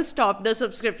out how to stop the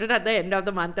subscription at the end of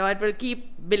the month, or it will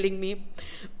keep billing me.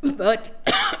 But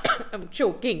I'm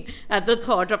choking at the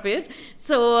thought of it.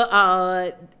 So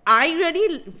I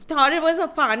really thought it was a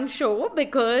fun show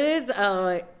because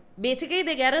basically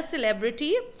they get a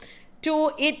celebrity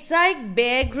it's like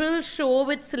Bear Grylls show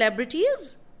with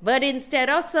celebrities. But instead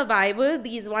of survival,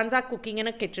 these ones are cooking in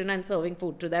a kitchen and serving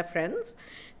food to their friends.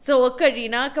 So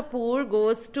Kareena Kapoor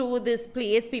goes to this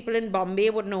place. People in Bombay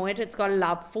would know it. It's called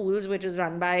Love Fools, which is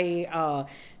run by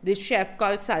this chef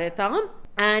called Sarita.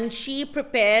 And she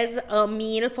prepares a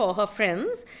meal for her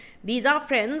friends. These are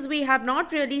friends we have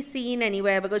not really seen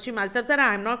anywhere, because she must have said,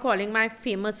 I'm not calling my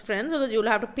famous friends because you'll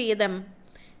have to pay them.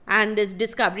 And this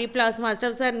Discovery Plus must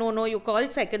have said, no, you call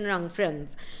second rung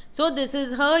friends. So this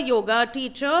is her yoga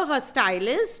teacher, her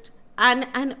stylist, and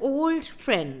an old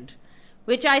friend,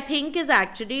 which I think is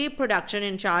actually production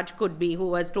in charge, could be,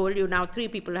 who has told you now 3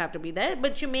 people have to be there.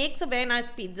 But she makes a very nice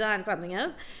pizza and something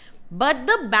else. But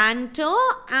the banter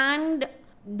and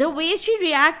the way she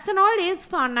reacts and all is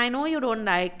fun. I know you don't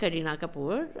like Kareena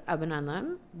Kapoor,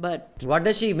 Abhinandan, but... What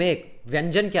does she make?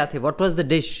 Vyanjan kya the? What was the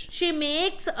dish? She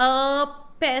makes a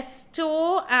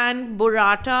pesto and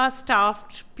burrata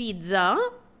stuffed pizza,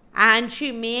 and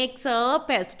she makes a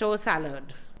pesto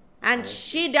salad. And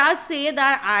she does say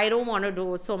that I don't want to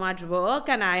do so much work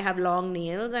and I have long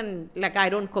nails and like I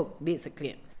don't cook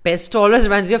basically. Pesto always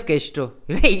reminds you of Keshto.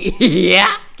 Yeah,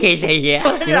 Keshto,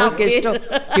 yeah. You know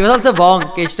Keshto? He was also bong,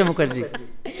 Keshto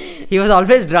Mukherjee. He was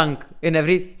always drunk in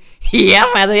every... Yeah,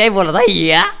 I तो यही बोला था,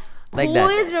 yeah. Like Who that.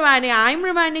 is reminding? I'm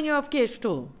reminding you of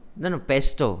Keshto. No,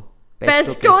 Pesto.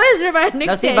 Pesto is reminding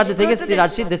Now see, but the thing is, Keshto.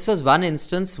 Rajshri, this was one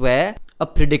instance where a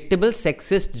predictable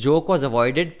sexist joke was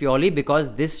avoided purely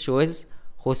because this show is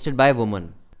hosted by a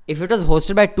woman. If it was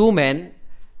hosted by 2 men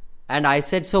and I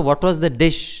said, so what was the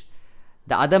dish?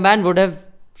 The other man would have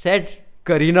said,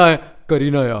 Kareena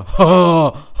ya,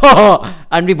 ha.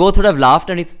 And we both would have laughed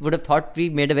and he would have thought we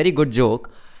made a very good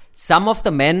joke. Some of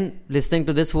the men listening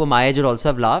to this who were my age would also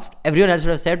have laughed. Everyone else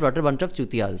would have said, what a bunch of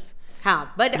chutiyas.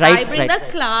 But I bring the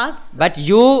class. But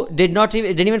you did not even,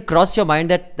 it didn't even cross your mind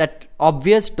that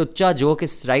obvious tucha joke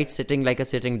is sitting like a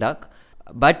sitting duck.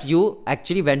 But you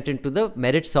actually went into the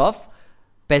merits of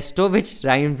pesto, which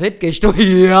rhymes with Keshto.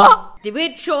 Yeah.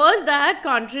 Which shows that,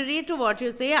 contrary to what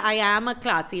you say, I am a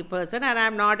classy person and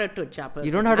I'm not a tucha person.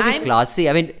 You don't have to be classy.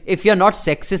 I mean, if you're not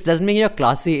sexist, doesn't mean you're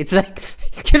classy. It's like,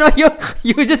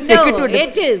 you just take it to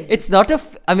it is. It's not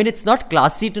it's not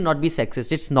classy to not be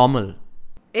sexist. It's normal.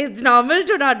 It's normal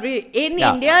to not be... In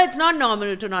India, it's not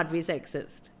normal to not be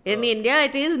sexist. In India,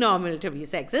 it is normal to be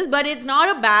sexist, but it's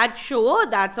not a bad show.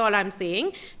 That's all I'm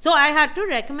saying. So I had to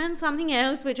recommend something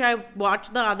else, which I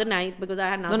watched the other night because I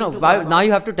had nothing to watch. Now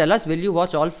you have to tell us, will you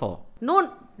watch all 4?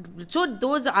 No, so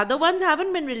those other ones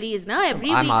haven't been released now. Every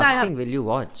week I'm asking, will you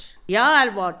watch? Yeah,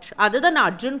 I'll watch. Other than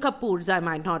Arjun Kapoor's, I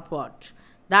might not watch.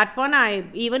 That one,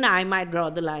 I might draw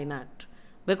the line at.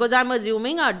 Because I'm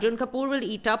assuming Arjun Kapoor will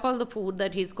eat up all the food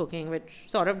that he's cooking, which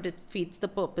sort of defeats the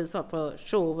purpose of a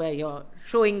show where you're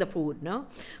showing the food, no?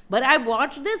 But I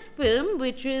watched this film,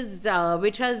 which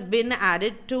has been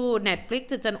added to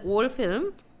Netflix. It's an old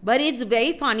film, but it's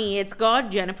very funny. It's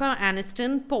got Jennifer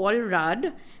Aniston, Paul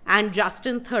Rudd, and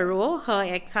Justin Theroux, her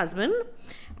ex-husband.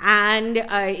 And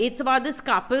it's about this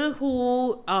couple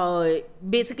who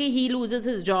basically he loses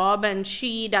his job and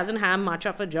she doesn't have much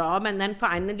of a job, and then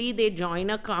finally they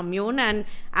join a commune and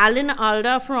Alan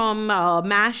Alda from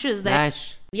MASH is there.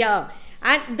 MASH. Yeah.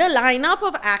 And the lineup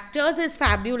of actors is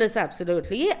fabulous,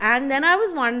 absolutely. And then I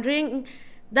was wondering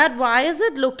that why is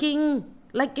it looking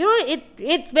like,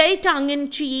 it's very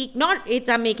tongue-in-cheek.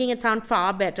 I'm making it sound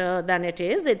far better than it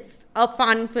is. It's a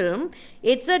fun film.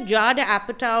 It's a Judd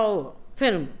Apatow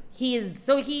film. He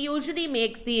usually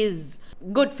makes these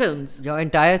good films. Your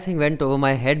entire thing went over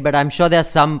my head, but I'm sure there are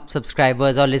some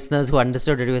subscribers or listeners who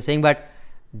understood what you were saying. But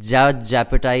Judge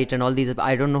Appetite and all these,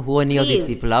 I don't know who any of these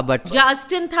people are, but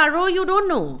Justin Theroux, you don't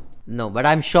know? No, but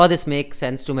I'm sure this makes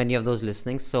sense to many of those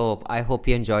listening. So I hope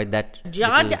you enjoyed that.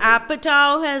 Judd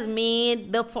Apatow has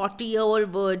made the 40-year-old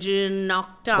virgin,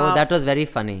 Knocked Up. Oh, that was very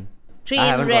funny. I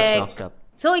haven't watched Knocked Up.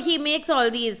 So he makes all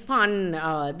these fun,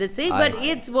 but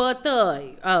it's worth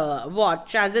a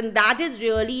watch. As in, that is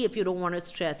really if you don't want to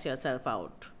stress yourself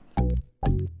out.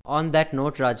 On that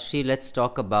note, Rajshri, let's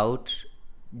talk about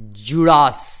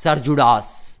Judas, Sir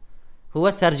Judas. Who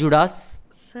was Sir Judas?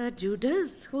 Sir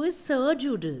Judas? Who is Sir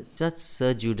Judas? Just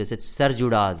Sir Judas. It's Sir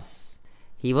Judas.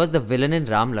 He was the villain in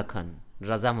Ram Lakhan,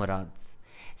 Raza Murad.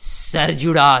 Sir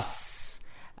Judas.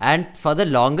 And for the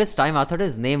longest time, I thought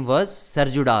his name was Sir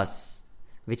Judas.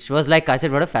 Which was like, I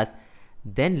said, what a fast.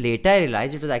 Then later I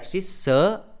realized it was actually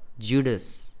Sir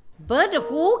Judas. But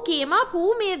who came up?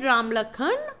 Who made Ram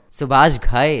Lakhan? Subhash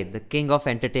Ghai, the king of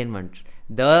entertainment.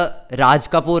 the Raj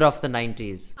Kapoor of the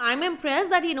 90s. I'm impressed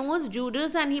that he knows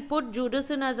Judas and he put Judas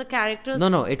in as a character.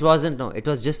 No, it wasn't. No, it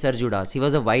was just Sir Judas. He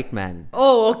was a white man.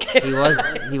 Oh, okay. He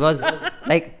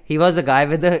was a guy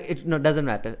with doesn't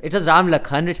matter. It was Ram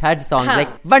Lakhan. It had songs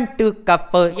like 1 2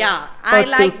 couple. Yeah, I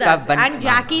like that. And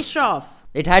Jackie Shroff.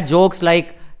 It had jokes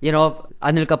like, Anil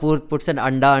Kapoor puts an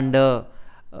anda under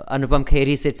Anupam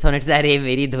Kheri sits on it. Arey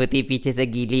meri dhoti piche se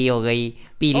geeli ho gayi,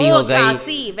 peeli ho gayi.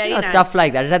 Classy, very nice. Stuff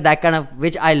like that. It had that kind of,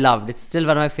 which I loved. It's still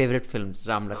one of my favorite films,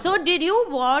 Ram Lakhan. So did you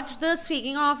watch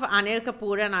speaking of Anil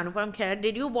Kapoor and Anupam Kher,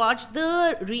 did you watch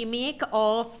the remake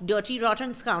of Dirty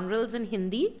Rotten Scoundrels in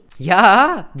Hindi?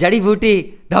 Yeah, Jadi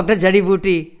Booty, Dr. Jadi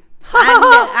Booty.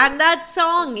 and that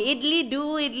song, Idli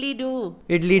Do, Idli Do.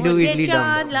 Idli Do, Idli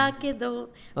Do.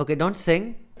 Okay, don't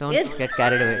sing. Don't get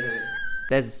carried away.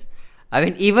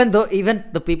 Even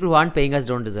the people who aren't paying us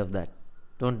don't deserve that.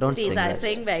 Don't Please, sing I that.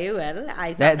 sing very well.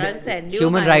 I sometimes send you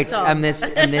human my rights, songs.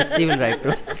 amnesty will write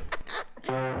to us.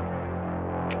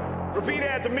 Repeat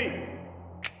after me.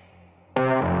 I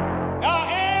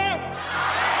am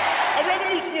a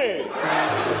revolutionary.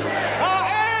 I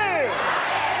am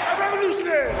a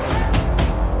revolutionary.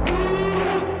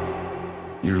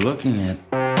 You're looking at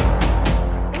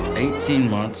 18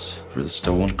 months for the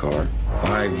stolen car,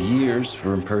 5 years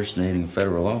for impersonating a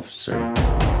federal officer,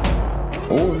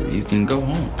 or you can go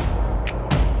home.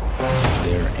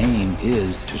 Their aim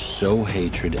is to sow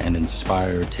hatred and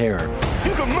inspire terror.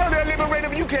 You can murder a liberator,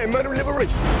 but you can't murder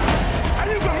liberation. And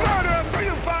you can murder a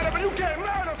freedom fighter, but you can't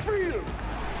murder freedom.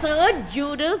 Sir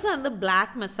Judas and the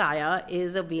Black Messiah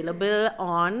is available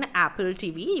on Apple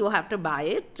TV. You have to buy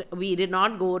it. We did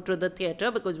not go to the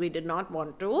theatre because we did not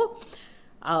want to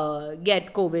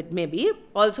get COVID maybe.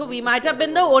 Also, we might have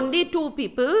been the only 2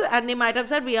 people and they might have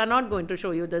said, we are not going to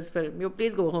show you this film. You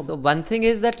please go home. So one thing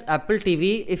is that Apple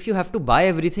TV, if you have to buy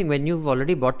everything when you've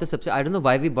already bought the subscription, I don't know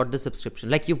why we bought the subscription.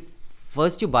 Like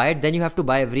first you buy it, then you have to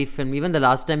buy every film. Even the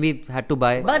last time we had to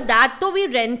buy. But that though we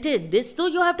rented. This though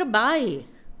you have to buy.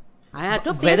 I had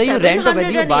to pay whether you rent or whether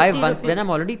you buy one, then I'm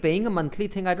already paying a monthly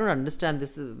thing. I don't understand.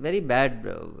 This is very bad.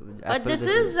 But Apple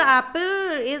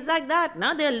is like that.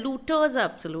 Now they're looters,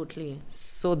 absolutely.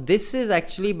 So this is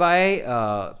actually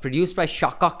produced by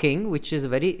Shaka King, which is a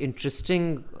very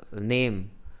interesting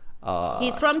name.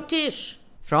 He's from Tish.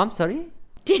 Sorry?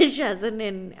 Tish, as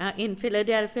in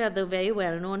Philadelphia, the very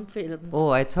well-known films.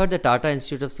 Oh, I heard the Tata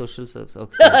Institute of Social Service.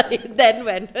 Okay. He then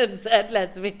went and said,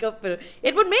 let's make a film.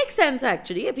 It would make sense,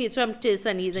 actually, if he's from Tish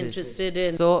and he's interested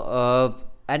in... So,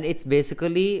 and it's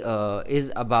basically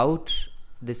is about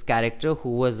this character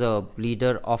who was a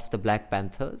leader of the Black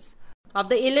Panthers. Of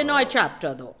the Illinois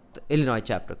chapter, though. The Illinois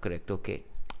chapter, correct, okay.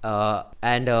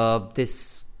 And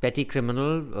this petty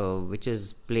criminal, which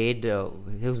is played,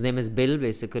 whose name is Bill,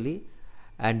 basically.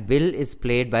 And Bill is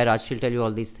played by, Raj, she'll tell you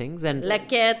all these things. And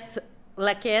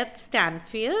Lakeith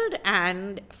Stanfield,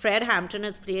 and Fred Hampton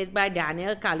is played by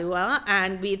Daniel Kaluuya,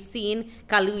 and we've seen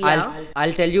Kaluuya.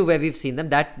 I'll tell you where we've seen them.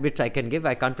 That bit I can give.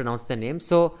 I can't pronounce the name.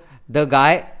 So the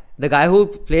guy who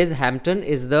plays Hampton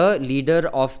is the leader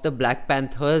of the Black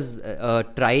Panthers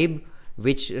tribe,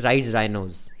 which rides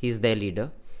rhinos. He's their leader.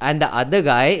 And the other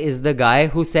guy is the guy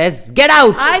who says, "Get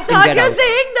out!" I thought you're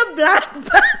saying the Black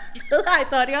Panther. I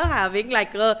thought you're having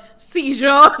like a seizure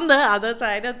on the other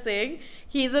side and saying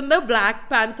he's in the Black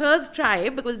Panthers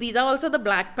tribe, because these are also the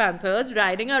Black Panthers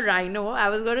riding a rhino. I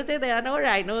was going to say there are no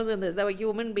rhinos in this. There were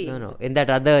human beings. No. In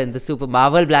the Super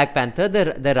Marvel Black Panther,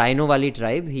 the Rhino Wali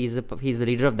tribe, he's the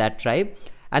leader of that tribe.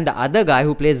 And the other guy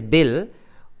who plays Bill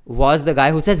was the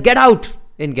guy who says, "Get out!"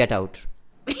 in Get Out.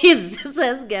 He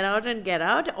says get out and get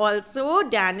out. Also,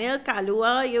 Daniel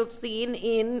Kaluuya you've seen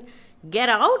in Get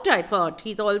Out, I thought.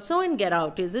 He's also in Get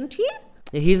Out, isn't he?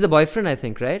 He's the boyfriend, I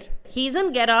think, right? He's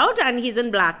in Get Out and he's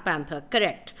in Black Panther,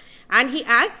 correct. And he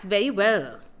acts very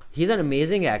well. He's an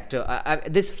amazing actor.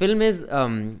 This film is,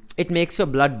 it makes your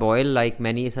blood boil like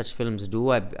many such films do.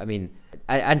 I mean,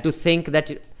 and to think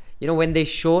that, when they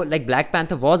show, like Black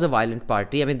Panther was a violent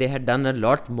party. I mean, they had done a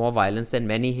lot more violence than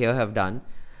many here have done.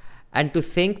 And to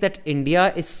think that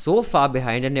India is so far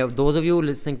behind, and those of you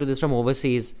listening to this from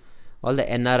overseas, all the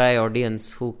NRI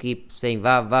audience who keep saying,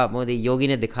 "Wah, Modi, Yogi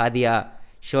ne dikha diya,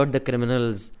 showed the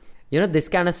criminals." This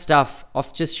kind of stuff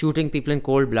of just shooting people in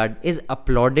cold blood is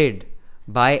applauded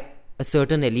by a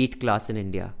certain elite class in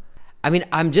India. I mean,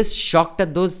 I'm just shocked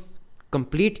at those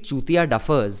complete chutiya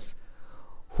duffers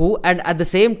who, and at the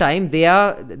same time, they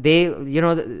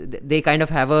kind of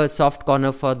have a soft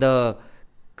corner for the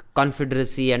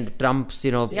Confederacy and Trump's,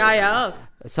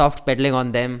 soft peddling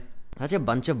on them. Such a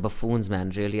bunch of buffoons, man.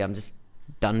 Really, I'm just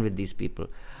done with these people.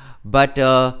 But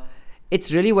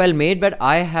it's really well made, but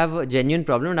I have a genuine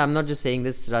problem, and I'm not just saying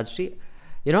this, Rajshri.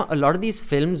 You know, a lot of these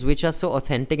films which are so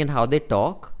authentic in how they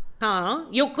talk.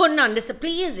 You couldn't understand.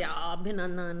 Please,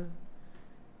 Abhinandan.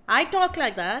 I talk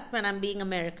like that when I'm being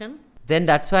American. Then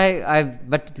that's why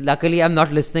but luckily I'm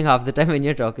not listening half the time when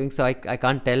you're talking, so I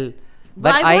can't tell.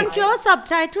 But why weren't your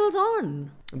subtitles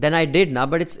on? Then I did now,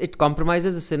 but it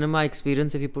compromises the cinema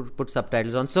experience if you put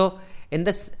subtitles on. So in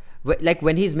this, like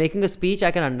when he's making a speech,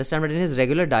 I can understand, but in his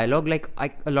regular dialogue, like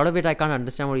a lot of it I can't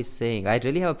understand what he's saying. I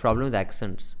really have a problem with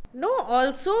accents. No,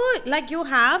 also, like you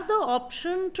have the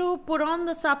option to put on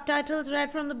the subtitles right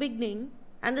from the beginning,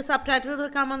 and the subtitles will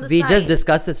come on the side. We just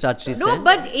discussed this, Rajshri. No,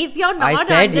 but if you're not I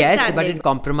said yes, but it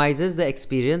compromises the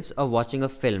experience of watching a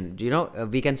film. You know,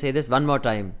 we can say this one more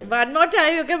time. One more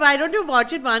time, okay, why don't you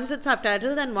watch it once with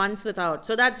subtitles and once without?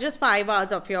 So that's just 5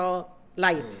 hours of your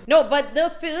life. No, but the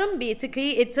film,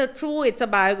 basically, it's a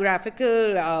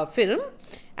biographical film.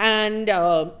 And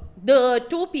the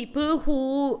two people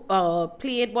who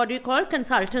played, what do you call,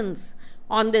 consultants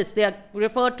on this, they are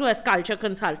referred to as culture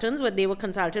consultants, but they were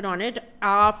consulted on it,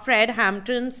 are Fred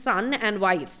Hampton's son and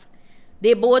wife.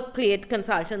 They both played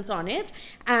consultants on it.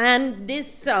 And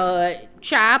this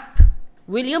chap,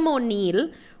 William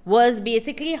O'Neill, was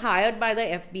basically hired by the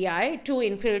FBI to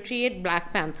infiltrate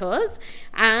Black Panthers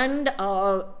and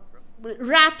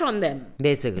rat on them.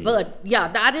 Basically. But yeah,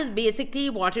 that is basically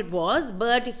what it was.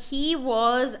 But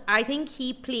I think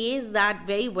he plays that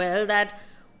very well, that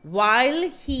while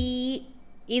he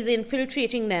is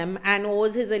infiltrating them and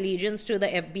owes his allegiance to the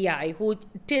FBI, who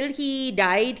till he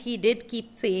died, he did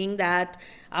keep saying that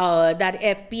that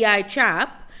FBI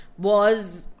chap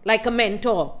was like a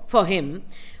mentor for him.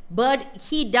 But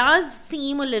he does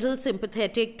seem a little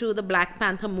sympathetic to the Black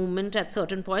Panther movement at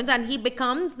certain points, and he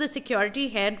becomes the security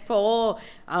head for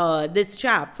this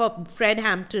chap, for Fred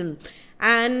Hampton.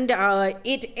 And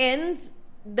it ends,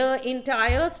 the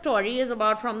entire story is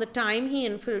about from the time he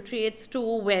infiltrates to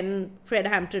when Fred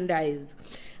Hampton dies.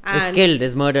 And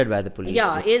is murdered by the police.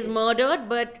 Yeah, is murdered,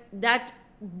 but that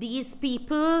these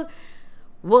people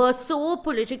were so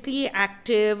politically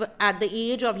active at the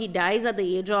age of, he dies at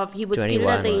the age of, he was killed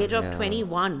at the age of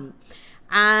 21.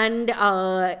 And,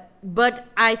 but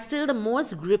the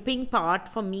most gripping part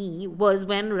for me was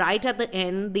when right at the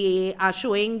end, they are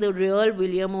showing the real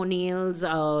William O'Neill's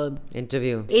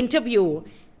interview.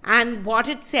 And what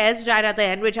it says right at the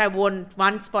end, which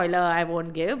one spoiler I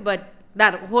won't give, but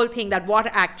that whole thing, that what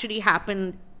actually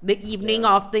happened the evening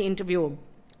of the interview.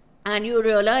 And you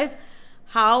realize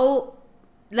how,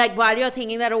 like, while you're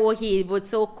thinking that, oh, he was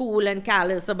so cool and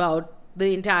callous about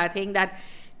the entire thing, that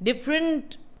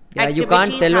different you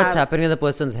can't tell what's happening in the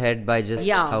person's head by just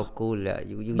how cool.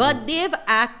 But they've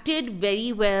acted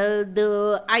very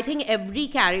well. I think every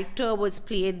character was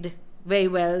played very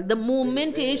well. The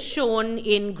movement is shown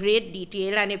in great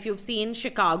detail. And if you've seen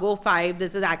Chicago 5,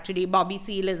 this is actually, Bobby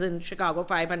Seale is in Chicago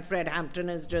 5 and Fred Hampton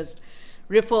is just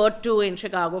referred to in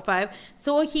Chicago 5.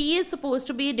 So he is supposed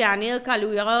to be, Daniel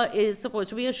Kaluuya is supposed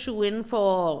to be a shoo-in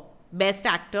for Best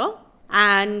Actor.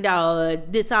 And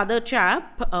this other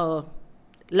chap,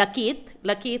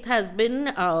 Lakeith has been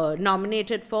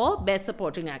nominated for Best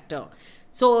Supporting Actor.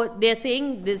 So they're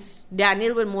saying this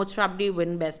Daniel will most probably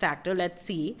win Best Actor. Let's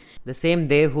see. The same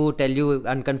day who tell you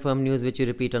unconfirmed news which you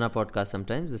repeat on our podcast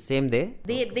sometimes. The same day.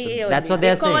 That's what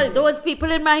they're saying. Those people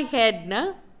in my head,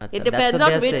 no? It depends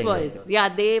on which voice. Yeah,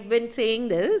 they've been saying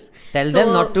this. Tell them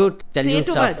not to tell you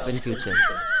stuff in future.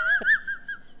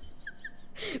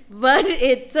 But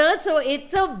it's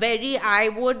a very, I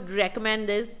would recommend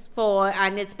this for,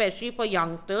 and especially for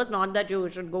youngsters, not that you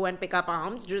should go and pick up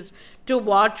arms, just to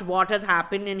watch what has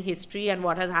happened in history and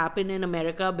what has happened in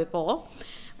America before.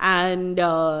 And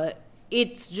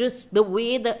it's just the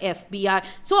way the FBI.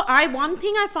 So one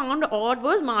thing I found odd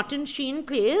was Martin Sheen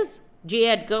plays J.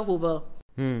 Edgar Hoover.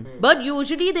 But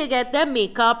usually they get their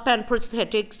makeup and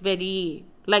prosthetics very,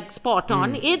 like, spot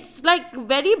on. It's like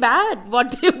very bad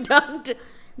what they've done.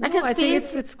 I think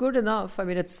it's good enough. I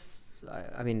mean,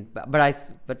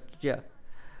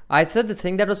 I said the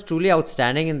thing that was truly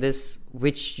outstanding in this,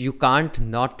 which you can't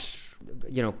not,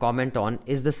 comment on,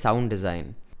 is the sound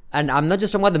design. And I'm not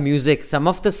just talking about the music. Some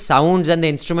of the sounds and the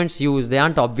instruments used, they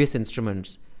aren't obvious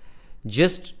instruments.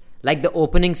 Just like the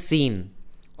opening scene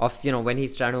of, when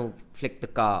he's trying to flick the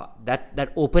car,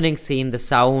 that opening scene, the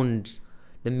sounds,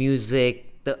 the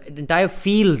music, the entire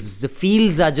feels, the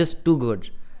feels are just too good.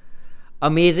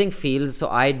 Amazing feels. So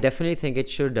I definitely think it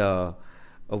should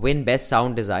win Best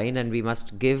Sound Design, and we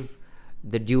must give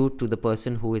the due to the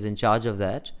person who is in charge of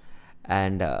that.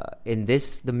 And in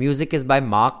this, the music is by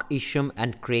Mark Isham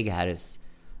and Craig Harris.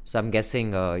 So I'm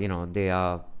guessing, they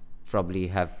are probably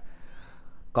have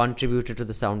contributed to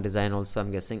the sound design also,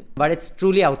 I'm guessing. But it's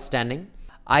truly outstanding.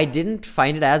 I didn't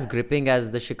find it as gripping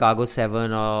as the Chicago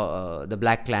 7 or the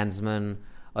Black Klansman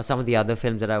or some of the other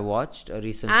films that I watched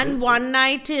recently. And One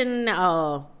Night in...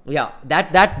 Yeah,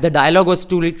 that the dialogue was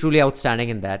truly outstanding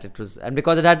in that. It was, and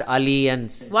because it had Ali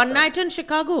and... One Night in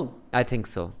Chicago? I think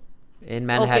so. In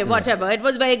Manhattan. Okay, whatever. It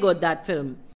was very good, that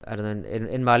film. I don't know,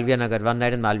 in Malviya Nagar, One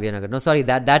Night in Malviya Nagar. No, sorry,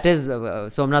 that is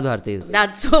Somnath Bharti's.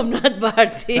 That's Somnath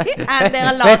Bharti. And there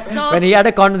are lots of... When he had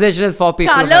a conversation with 4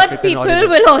 people. Colored people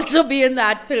will also be in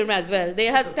that film as well. They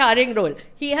have starring role.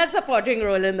 He has supporting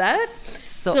role in that.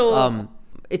 So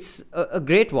it's a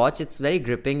great watch. It's very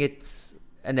gripping. It's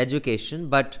an education.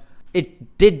 But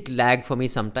it did lag for me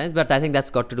sometimes. But I think that's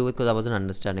got to do with because I wasn't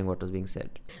understanding what was being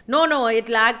said. No, it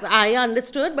lagged. I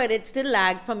understood, but it still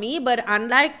lagged for me. But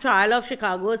unlike Trial of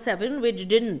Chicago 7, which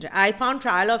didn't, I found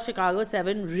Trial of Chicago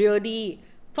 7 really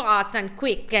fast and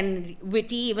quick and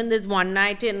witty. Even this One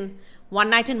Night in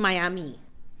Miami.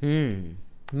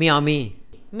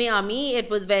 Miami, it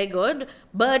was very good.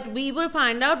 But we will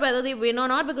find out whether they win or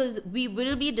not, because we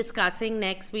will be discussing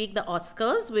next week the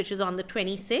Oscars, which is on the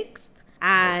 26th.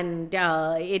 And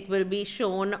it will be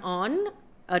shown on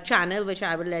a channel which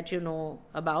I will let you know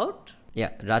about. Yeah,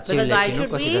 Rachi will let you know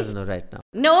because she doesn't know right now.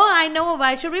 No, I know.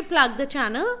 Why should we plug the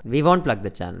channel? We won't plug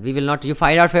the channel. We will not. You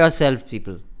find out for yourself,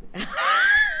 people.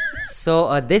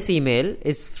 So this email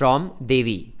is from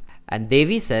Devi. And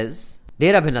Devi says,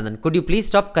 Dear Abhinandan, could you please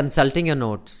stop consulting your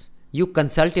notes? You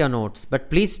consult your notes, but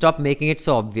please stop making it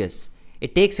so obvious.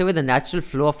 It takes away the natural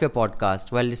flow of your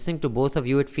podcast. While listening to both of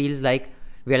you, it feels like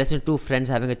we are listening to two friends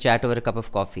having a chat over a cup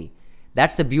of coffee.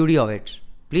 That's the beauty of it.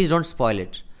 Please don't spoil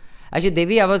it. Actually,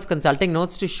 Devi, I was consulting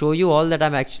notes to show you all that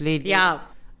I'm actually... Yeah.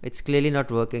 It's clearly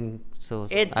not working, so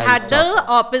it had the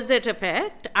opposite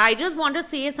effect. I just want to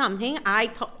say something.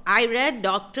 I read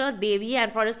Dr. Devi,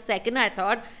 and for a second I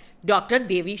thought Dr.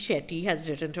 Devi Shetty has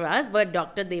written to us, but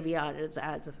Dr. Devi R is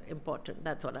as important.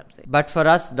 That's what I'm saying. But for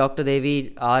us, Dr.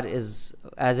 Devi R is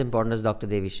as important as Dr.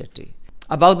 Devi Shetty.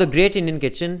 About the Great Indian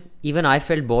Kitchen, even I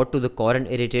felt bored to the core and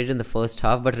irritated in the first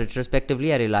half, but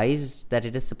retrospectively I realized that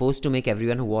it is supposed to make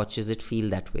everyone who watches it feel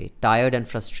that way, tired and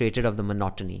frustrated of the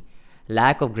monotony.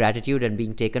 Lack of gratitude and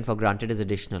being taken for granted is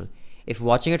additional. If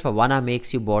watching it for 1 hour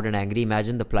makes you bored and angry,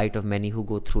 imagine the plight of many who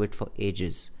go through it for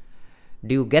ages.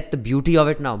 Do you get the beauty of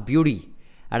it now? Beauty.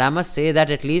 And I must say that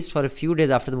at least for a few days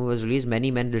after the movie was released,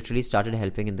 many men literally started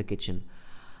helping in the kitchen.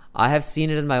 I have seen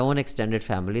it in my own extended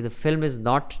family. The film is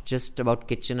not just about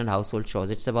kitchen and household chores.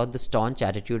 It's about the staunch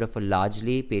attitude of a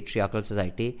largely patriarchal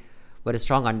society where a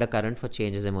strong undercurrent for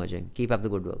change is emerging. Keep up the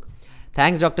good work.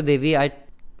 Thanks, Dr. Devi.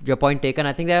 Your point taken.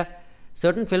 I think there are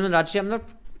certain films, and Rajshri,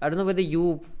 I don't know whether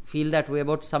you feel that way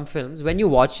about some films. When you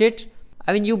watch it,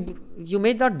 I mean, you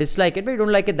may not dislike it, but you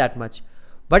don't like it that much.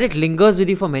 But it lingers with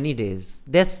you for many days.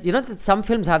 There's, some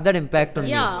films have that impact on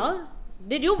you. Yeah.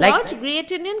 Did you watch Great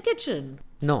Indian Kitchen?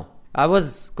 No. I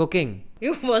was cooking.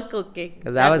 You were cooking.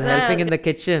 Because I was helping in the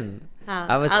kitchen.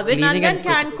 I was cleaning and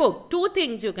can cook. 2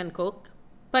 things you can cook.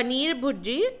 Paneer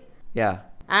bhurji. Yeah.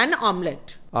 And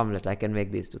omelette. Omelette. I can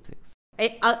make these 2 things.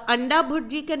 Anda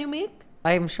bhurji can you make?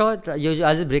 I'm sure I'll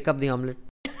just break up the omelette.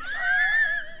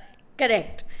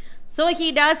 Correct. So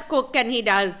he does cook and he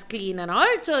does clean and all.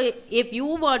 So if you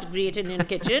watch Great Indian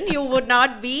Kitchen, you would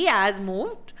not be as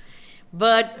moved.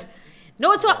 But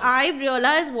no, so I've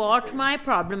realized what my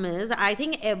problem is. I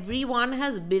think everyone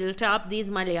has built up these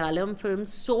Malayalam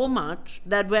films so much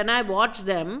that when I watch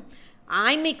them,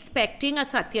 I'm expecting a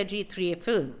Satyajit Ray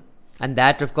film. And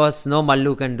that, of course, no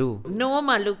Mallu can do. No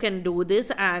Mallu can do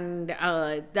this, and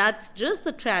that's just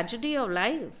the tragedy of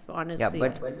life, honestly. Yeah,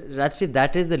 but Rajshri,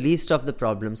 that is the least of the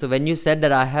problem. So when you said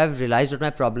that I have realized what my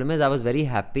problem is, I was very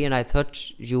happy, and I thought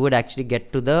you would actually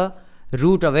get to the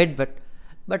root of it, but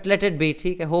let it be.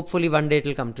 Okay? Hopefully one day it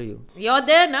will come to you. You're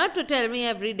there, na, to tell me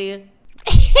every day.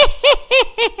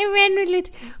 When will it?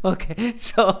 Okay,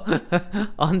 so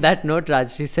on that note,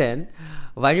 Rajshri Sen,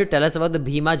 why don't you tell us about the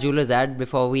Bhima Jewelers ad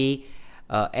before we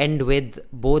end with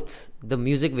both the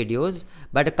music videos?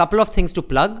 But a couple of things to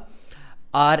plug.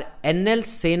 Our NL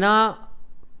Sena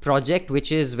project,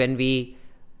 which is when we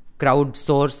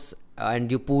crowdsource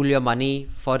and you pool your money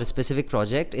for a specific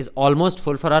project, is almost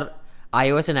full for our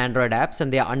iOS and Android apps,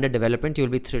 and they are under development. You'll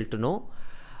be thrilled to know.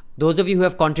 Those of you who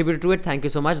have contributed to it, thank you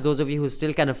so much. Those of you who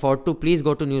still can afford to, please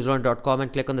go to newsround.com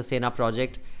and click on the Sena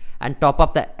project and top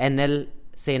up the NL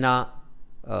Sena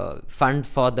fund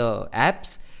for the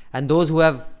apps. And those who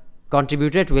have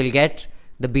contributed will get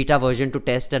the beta version to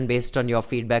test, and based on your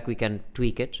feedback we can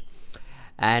tweak it.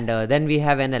 And then we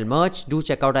have NL merch. Do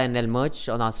check out our NL merch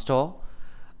on our store.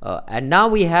 And now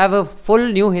we have a full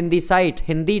new Hindi site,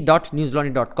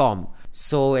 hindi.newslaundry.com.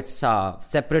 So it's a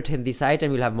separate Hindi site,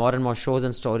 and we'll have more and more shows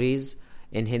and stories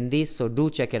in Hindi. So do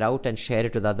check it out and share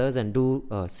it with others, and do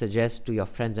suggest to your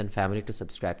friends and family to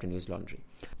subscribe to News Laundry.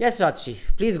 Yes, Rajshi,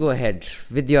 please go ahead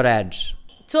with your ad.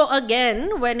 So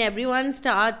again, when everyone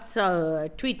starts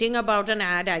tweeting about an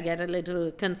ad, I get a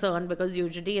little concerned, because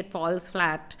usually it falls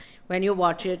flat when you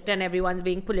watch it and everyone's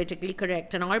being politically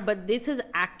correct and all. But this is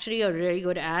actually a really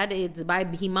good ad. It's by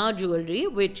Bhima Jewelry,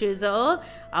 which is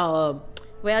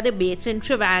where they're based in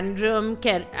Trivandrum.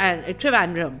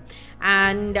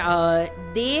 And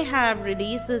they have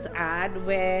released this ad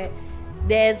where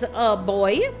there's a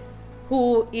boy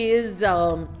who is,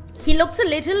 he looks a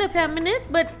little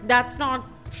effeminate, but that's not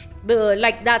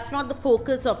the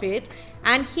focus of it.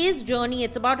 And his journey,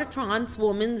 it's about a trans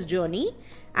woman's journey,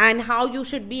 and how you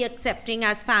should be accepting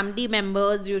as family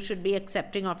members, you should be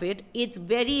accepting of it. It's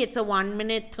a 1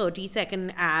 minute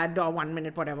 30-second ad, or 1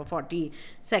 minute whatever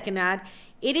 40-second ad.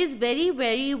 It is very,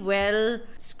 very well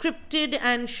scripted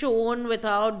and shown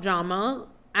without drama,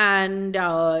 and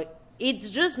it's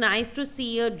just nice to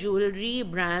see a jewelry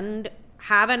brand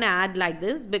have an ad like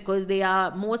this, because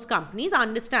most companies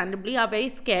understandably are very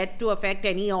scared to affect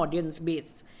any audience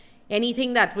base,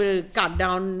 anything that will cut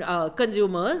down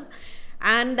consumers.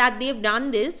 And that they've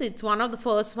done this, it's one of the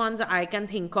first ones I can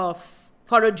think of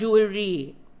for a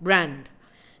jewelry brand.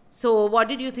 So what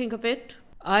did you think of it?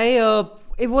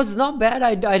 It was not bad.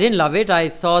 I didn't love it. I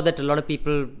saw that a lot of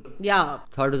people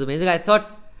thought it was amazing. I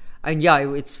thought, and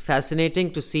it's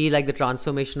fascinating to see like the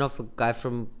transformation of a guy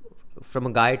from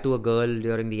a guy to a girl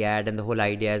during the ad, and the whole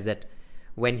idea is that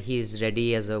when he's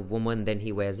ready as a woman, then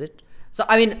he wears it. So,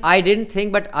 I mean, I didn't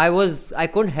think, but I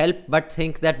couldn't help but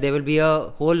think that there will be a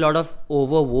whole lot of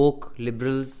over-woke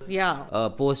liberals,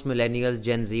 post-millennials,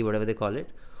 Gen Z, whatever they call it,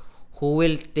 who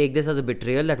will take this as a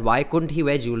betrayal, that why couldn't he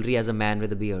wear jewelry as a man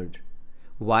with a beard?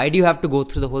 Why do you have to go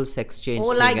through the whole sex change thing?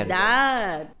 Oh, like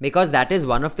that. Because that is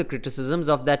one of the criticisms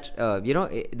of that,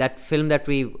 that film that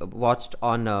we watched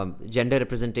on gender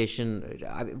representation.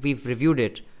 We've reviewed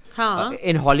it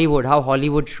in Hollywood, how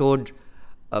Hollywood showed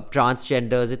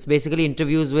transgenders. It's basically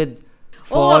interviews with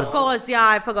of course,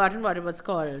 I've forgotten what it was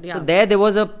called. So there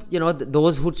was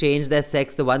those who changed their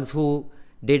sex, the ones who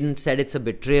didn't, said it's a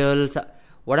betrayal. So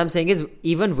what I'm saying is,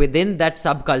 even within that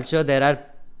subculture, there are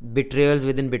betrayals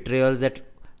within betrayals.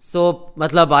 So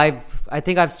I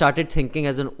think I've started thinking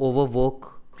as an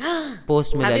overwoke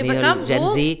post-millennial Gen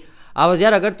Z. I was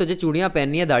अगर तुझे चूड़ियां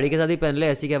पहननी है दाढ़ी के साथ ही पहन ले,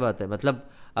 ऐसी क्या बात है? मतलब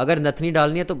अगर नथनी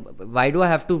डालनी है तो why do I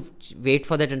have to wait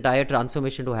for that entire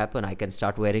transformation to happen? I can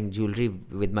start wearing jewelry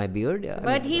with my beard.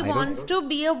 But he wants to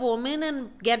be a woman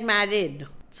and get married.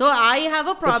 So I have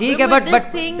a problem with this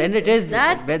thing. Then it is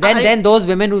then those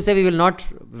women who say we will not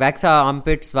wax our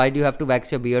armpits, why do you have to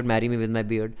wax your beard? Marry me with my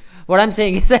beard. What I'm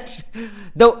saying is that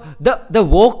the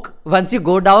woke, once you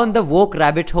go down the woke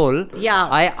rabbit hole,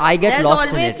 I get lost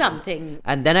in it. There's always something.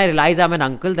 And then I realize I'm an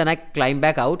uncle. Then I climb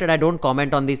back out and I don't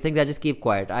comment on these things. I just keep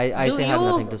quiet. I have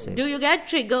nothing to say. Do you get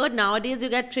triggered nowadays? You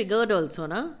get triggered also,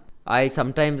 no? I've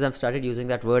started using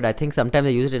that word. I think sometimes I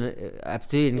use it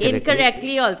absolutely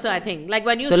incorrectly also, I think. Like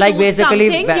when you like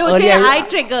basically something, you say, I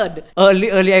triggered.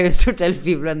 Earlier I used to tell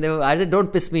people, and I said,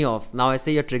 don't piss me off. Now I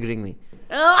say, you're triggering me.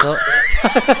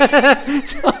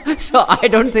 So I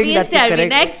don't think that's correct. Please tell me,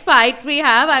 next fight we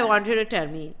have, I want you to tell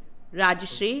me,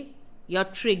 Rajeshri, you're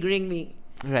triggering me.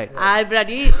 Right. I'll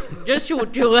bloody just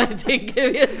shoot you, I think,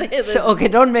 if you say this. So, okay,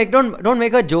 don't make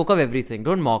a joke of everything.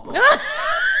 Don't mock.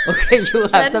 Okay, you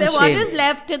have some shame. What is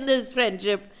left in this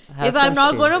friendship? If I'm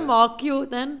not going to mock you,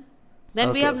 then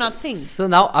we have nothing. So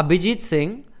now Abhijit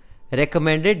Singh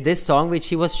recommended this song which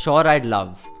he was sure I'd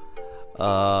love.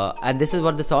 And this is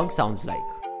what the song sounds like.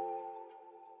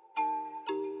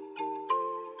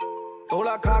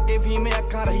 ਤੋਲਾ ਖਾ ਕੇ ਫੀਮੇ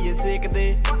ਅੱਖਾਂ ਰਹੀਏ ਸੇਕਦੇ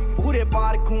ਪੂਰੇ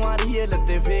ਪਾਰ ਖੂਆਂ ਰਹੀਏ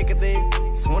ਲੱਤੇ ਫੇਕਦੇ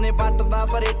ਸੋਨੇ ਪੱਟ ਦਾ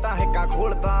ਪਰੇਟਾ ਹੈਕਾ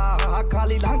ਖੋਲਦਾ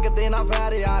ਖਾਲੀ ਲੰਘਦੇ ਨਾ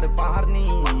ਫੈਰ ਯਾਰ ਪਾਰ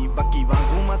ਨੀ ਬੱਕੀ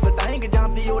ਵਾਂਗੂ ਮਸਟੈਂਗ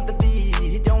ਜਾਂਦੀ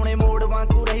ਉੱਡਦੀ ਜਾਉਣੇ ਮੋੜ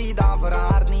ਵਾਂਗੂ ਰਹੀਦਾ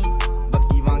ਫਰਾਰ ਨੀ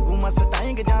ਬੱਕੀ ਵਾਂਗੂ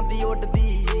ਮਸਟੈਂਗ ਜਾਂਦੀ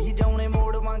ਉੱਡਦੀ ਜਾਉਣੇ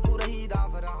ਮੋੜ ਵਾਂਗੂ ਰਹੀਦਾ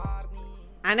ਫਰਾਰ ਨੀ.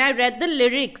 And I read the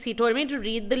lyrics. He told me to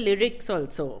read the lyrics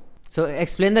also. So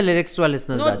explain the lyrics to our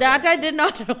listeners. No, that I did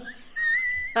not know.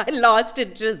 I lost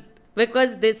interest.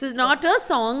 Because this is not a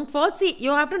song for... See,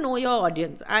 you have to know your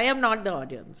audience. I am not the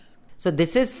audience. So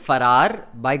this is Farar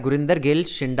by Gurinder Gill,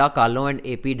 Shinda Kahlo and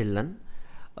A.P. Dhillon.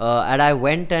 And I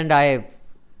went and I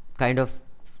kind of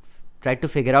tried to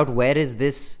figure out where is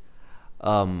this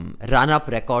Run Up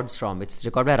Records from. It's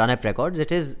recorded by Run Up Records.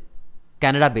 It is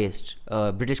Canada-based,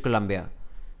 British Columbia.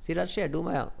 See, Rajshri, I do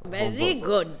my Very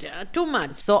good. Too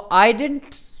much. So I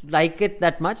didn't like it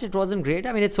that much. It wasn't great.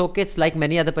 I mean, it's okay. It's like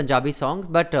many other Punjabi songs.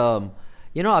 But,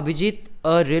 Abhijit,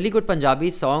 a really good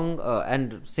Punjabi song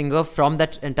and singer from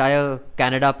that entire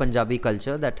Canada Punjabi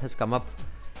culture that has come up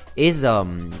is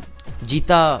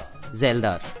Jeeta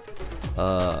Zeldar.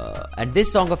 And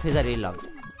this song of his I really loved.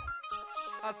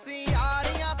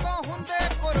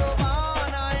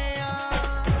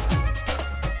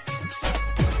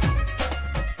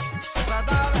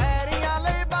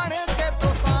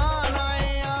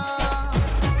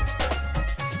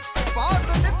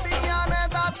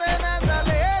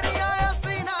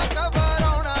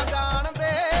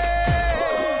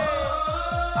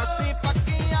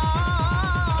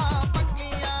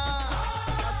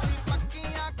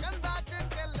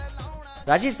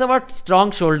 Raji, it's about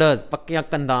strong shoulders. It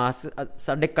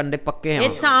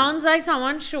sounds like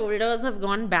someone's shoulders have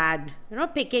gone bad.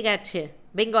 Picking at you.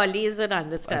 Bengalis would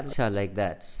understand. Achha, like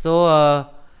that. So,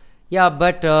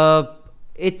 but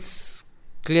it's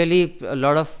clearly a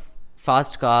lot of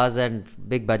fast cars and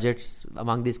big budgets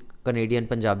among these Canadian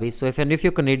Punjabis. So if any of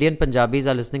you Canadian Punjabis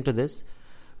are listening to this,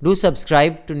 do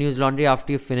subscribe to News Laundry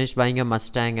after you've finished buying your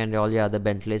Mustang and all your other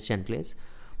Bentleys, Chentleys.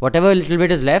 Whatever little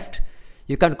bit is left,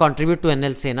 you can contribute to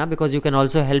NL Sena because you can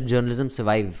also help journalism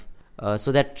survive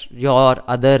so that your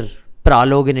other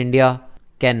pralog in India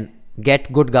can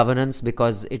get good governance,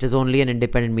 because it is only an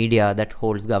independent media that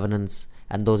holds governance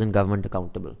and those in government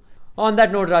accountable. On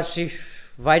that note, Rajshri,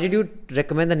 why did you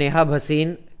recommend the Neha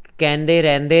Bhasin Kende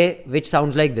Rende, which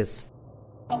sounds like this?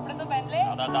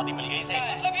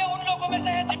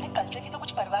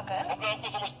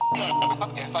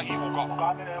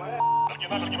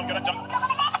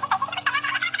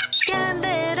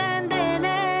 कहंदे रहंदे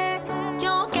ने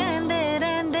क्यों कहंदे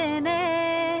रहंदे ने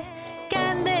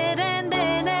कहंदे रहंदे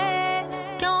ने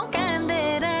क्यों कहंदे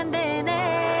रहंदे ने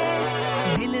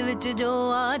दिल विच जो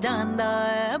आ जांदा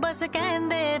है बस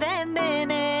कहंदे रहंदे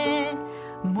ने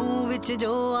मुंह विच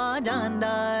जो आ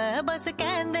जांदा है बस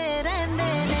कहंदे रहंदे ने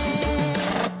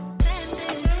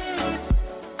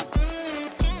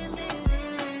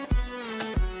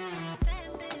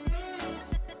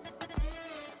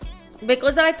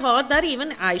Because I thought that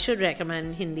even I should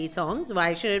recommend Hindi songs.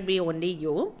 Why should it be only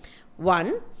you?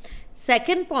 One.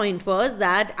 Second point was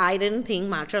that I didn't think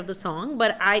much of the song,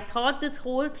 but I thought this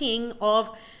whole thing of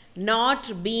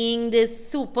not being this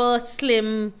super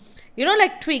slim,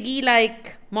 like Twiggy,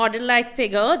 like model-like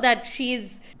figure, that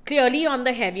she's clearly on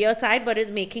the heavier side, but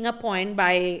is making a point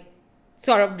by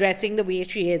sort of dressing the way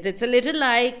she is. It's a little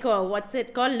like, what's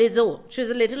it called? Lizzo.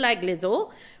 She's a little like Lizzo.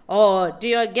 Or do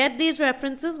you get these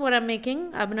references, what I'm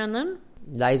making, Abhinandan?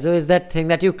 Lizzo is that thing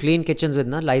that you clean kitchens with,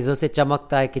 na? Lizzo se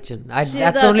chamakta hai kitchen.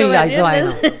 That's only Lizzo I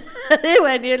know.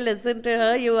 When you listen to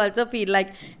her, you also feel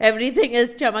like everything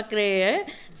is chamak rahe hai.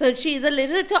 So she's a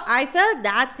little... So I felt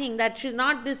that thing, that she's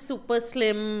not this super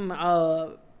slim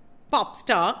pop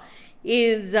star,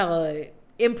 is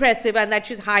impressive, and that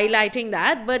she's highlighting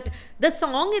that. But the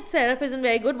song itself isn't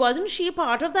very good. Wasn't she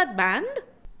part of that band?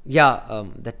 Yeah,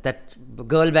 that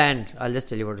girl band, I'll just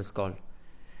tell you what it's called.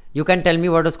 You can tell me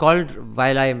what it's called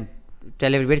while I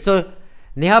tell everybody. So,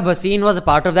 Neha Bhasin was a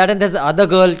part of that, and there's other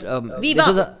girl.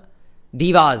 Viva.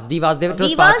 Divas. They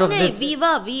was part of this.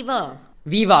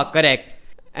 Viva, correct.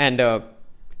 And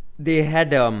they had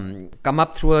come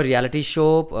up through a reality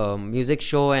show, music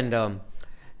show, and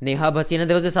Neha Bhasin, and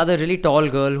there was this other really tall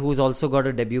girl who's also got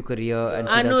a debut career, and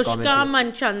she does commentary. Anushka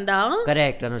Manchanda.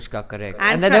 Correct, Anushka, correct.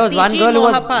 And then there was one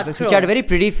girl which had a very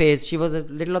pretty face. She was a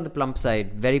little on the plump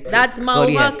side, very pretty. That's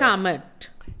Mahua Kamat.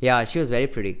 Yeah, she was very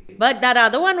pretty. But that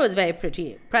other one was very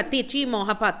pretty. Pratichi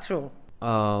Mohapatro.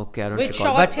 Okay, I don't with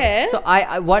recall. Short hair. So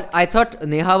I thought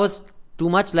Neha was too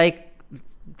much like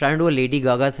trying to do a Lady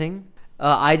Gaga thing.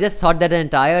 I just thought that the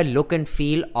entire look and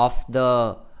feel of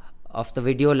the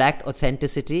video lacked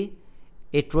authenticity.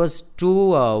 It was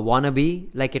too wannabe,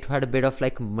 like it had a bit of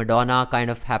like Madonna kind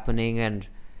of happening, and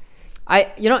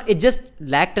it just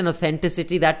lacked an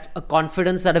authenticity, that a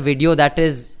confidence that a video that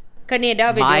is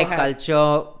Canada video my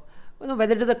culture.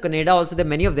 Whether it is a Canada also, there are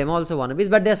many of them also wannabes,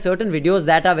 but there are certain videos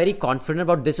that are very confident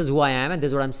about this is who I am and this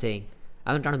is what I'm saying.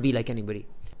 I'm not trying to be like anybody.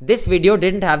 This video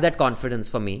didn't have that confidence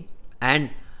for me,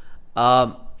 and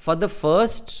for the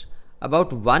first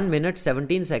about 1 minute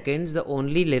 17 seconds, the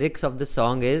only lyrics of the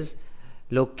song is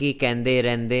Loki Kende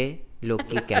Rende,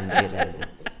 Loki Kende Rende.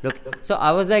 Look, so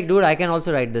I was like, dude, I can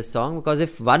also write this song, because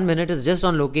if 1 minute is just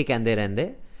on Loki Kende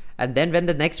Rende, and then when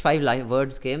the next 5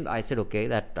 words came, I said, okay,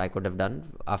 that I could have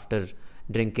done after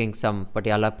drinking some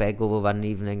Patiala peg over one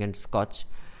evening and scotch.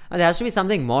 And there has to be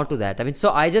something more to that. I mean,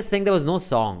 so I just think there was no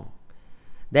song.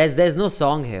 There's no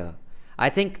song here. I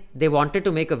think they wanted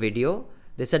to make a video.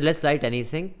 They said, let's write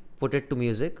anything, put it to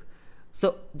music.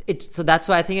 So that's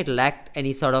why I think it lacked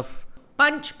any sort of...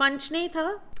 Punch नहीं था?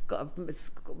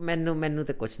 मैंने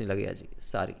तो कुछ नहीं लगा जी.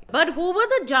 Sorry. But who were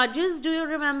the judges, do you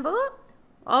remember?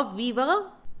 Of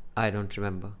Viva? I don't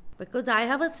remember. Because I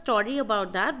have a story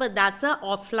about that, but that's an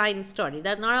offline story.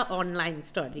 That's not an online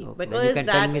story. Okay, because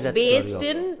that's based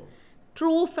in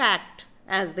true fact,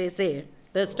 as they say,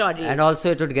 the story. And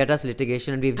also it would get us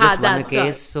litigation, and we've just won a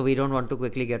case, so we don't want to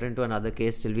quickly get into another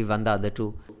case till we won the other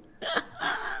two.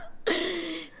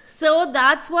 So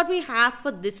that's what we have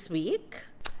for this week.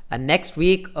 And next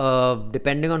week,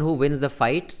 depending on who wins the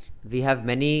fight, we have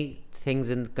many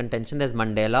things in contention. There's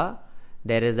Mandela.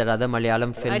 There is that other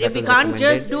Malayalam film that we was can't recommended.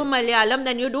 just do Malayalam,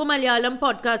 then you do Malayalam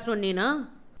podcast only, na?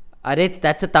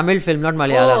 That's a Tamil film, not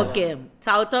Malayalam. Oh, okay.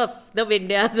 South of the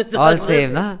Vindhyas. It's all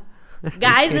same, na?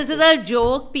 Guys, this is a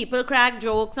joke. People crack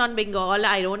jokes on Bengal.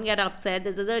 I don't get upset.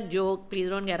 This is a joke. Please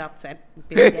don't get upset.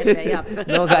 People get very upset.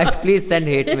 No, guys, please send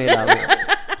hate mail.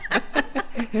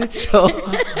 So,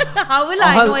 how will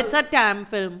I know it's a Tam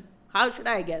film? How should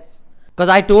I guess? Because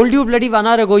I told you bloody 1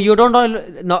 hour ago, you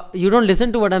don't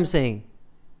listen to what I'm saying.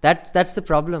 That's the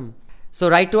problem. So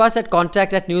write to us at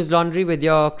contact@newslaundry with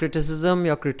your criticism,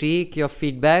 your critique, your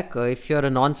feedback. If you're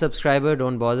a non-subscriber,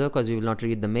 don't bother because we will not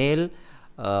read the mail.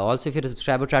 Also, if you're a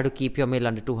subscriber, try to keep your mail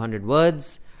under 200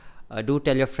 words. Do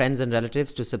tell your friends and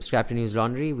relatives to subscribe to News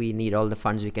Laundry. We need all the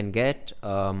funds we can get.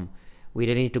 We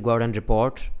really need to go out and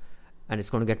report. And it's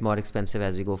going to get more expensive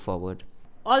as we go forward.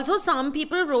 Also, some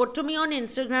people wrote to me on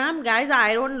Instagram. Guys,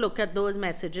 I don't look at those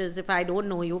messages if I don't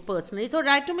know you personally. So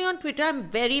write to me on Twitter. I'm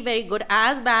very, very good.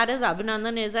 As bad as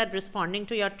Abhinandan is at responding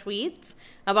to your tweets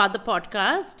about the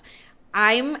podcast,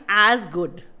 I'm as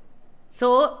good.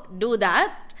 So do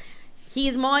that.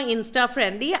 He's more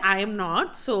Insta-friendly. I am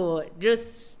not. So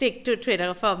just stick to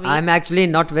Twitter for me. I'm actually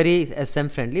not very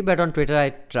SM-friendly, but on Twitter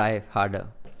I try harder.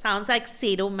 Sounds like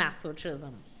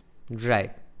sadomasochism.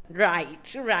 Right.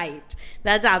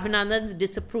 That's Abhinandan's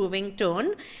disapproving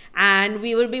tone. And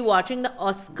we will be watching the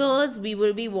Oscars. We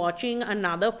will be watching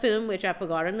another film, which I've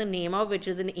forgotten the name of, which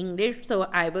is in English. So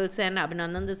I will send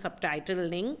Abhinandan the subtitle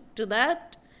link to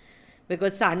that.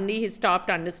 Because suddenly he stopped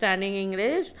understanding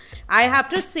English. I have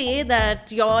to say that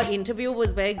your interview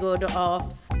was very good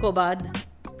of Kobad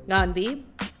Gandhi.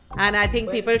 And I think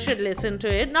people should listen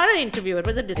to it. Not an interview, it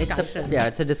was a discussion.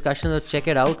 It's a discussion. So check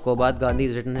it out. Kobad Gandhi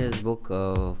has written his book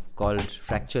called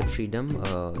Fractured Freedom.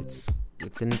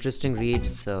 It's an interesting read.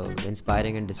 It's an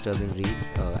inspiring and disturbing read.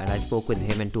 And I spoke with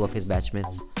him and two of his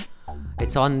batchmates.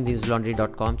 It's on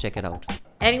newslaundry.com. Check it out.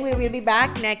 Anyway, we'll be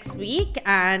back next week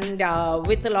and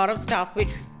with a lot of stuff which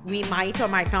we might or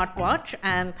might not watch.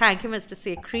 And thank you, Mr.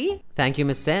 Sekhri. Thank you,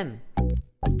 Ms. Sen.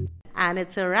 And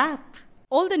it's a wrap.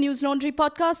 All the News Laundry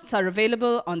podcasts are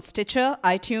available on Stitcher,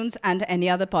 iTunes, and any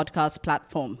other podcast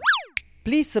platform.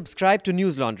 Please subscribe to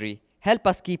News Laundry. Help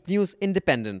us keep news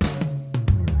independent.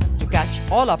 To catch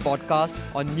all our podcasts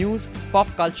on news, pop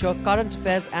culture, current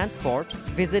affairs, and sport,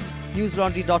 visit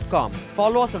newslaundry.com.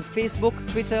 Follow us on Facebook,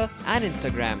 Twitter, and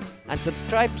Instagram, and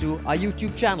subscribe to our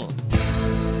YouTube channel.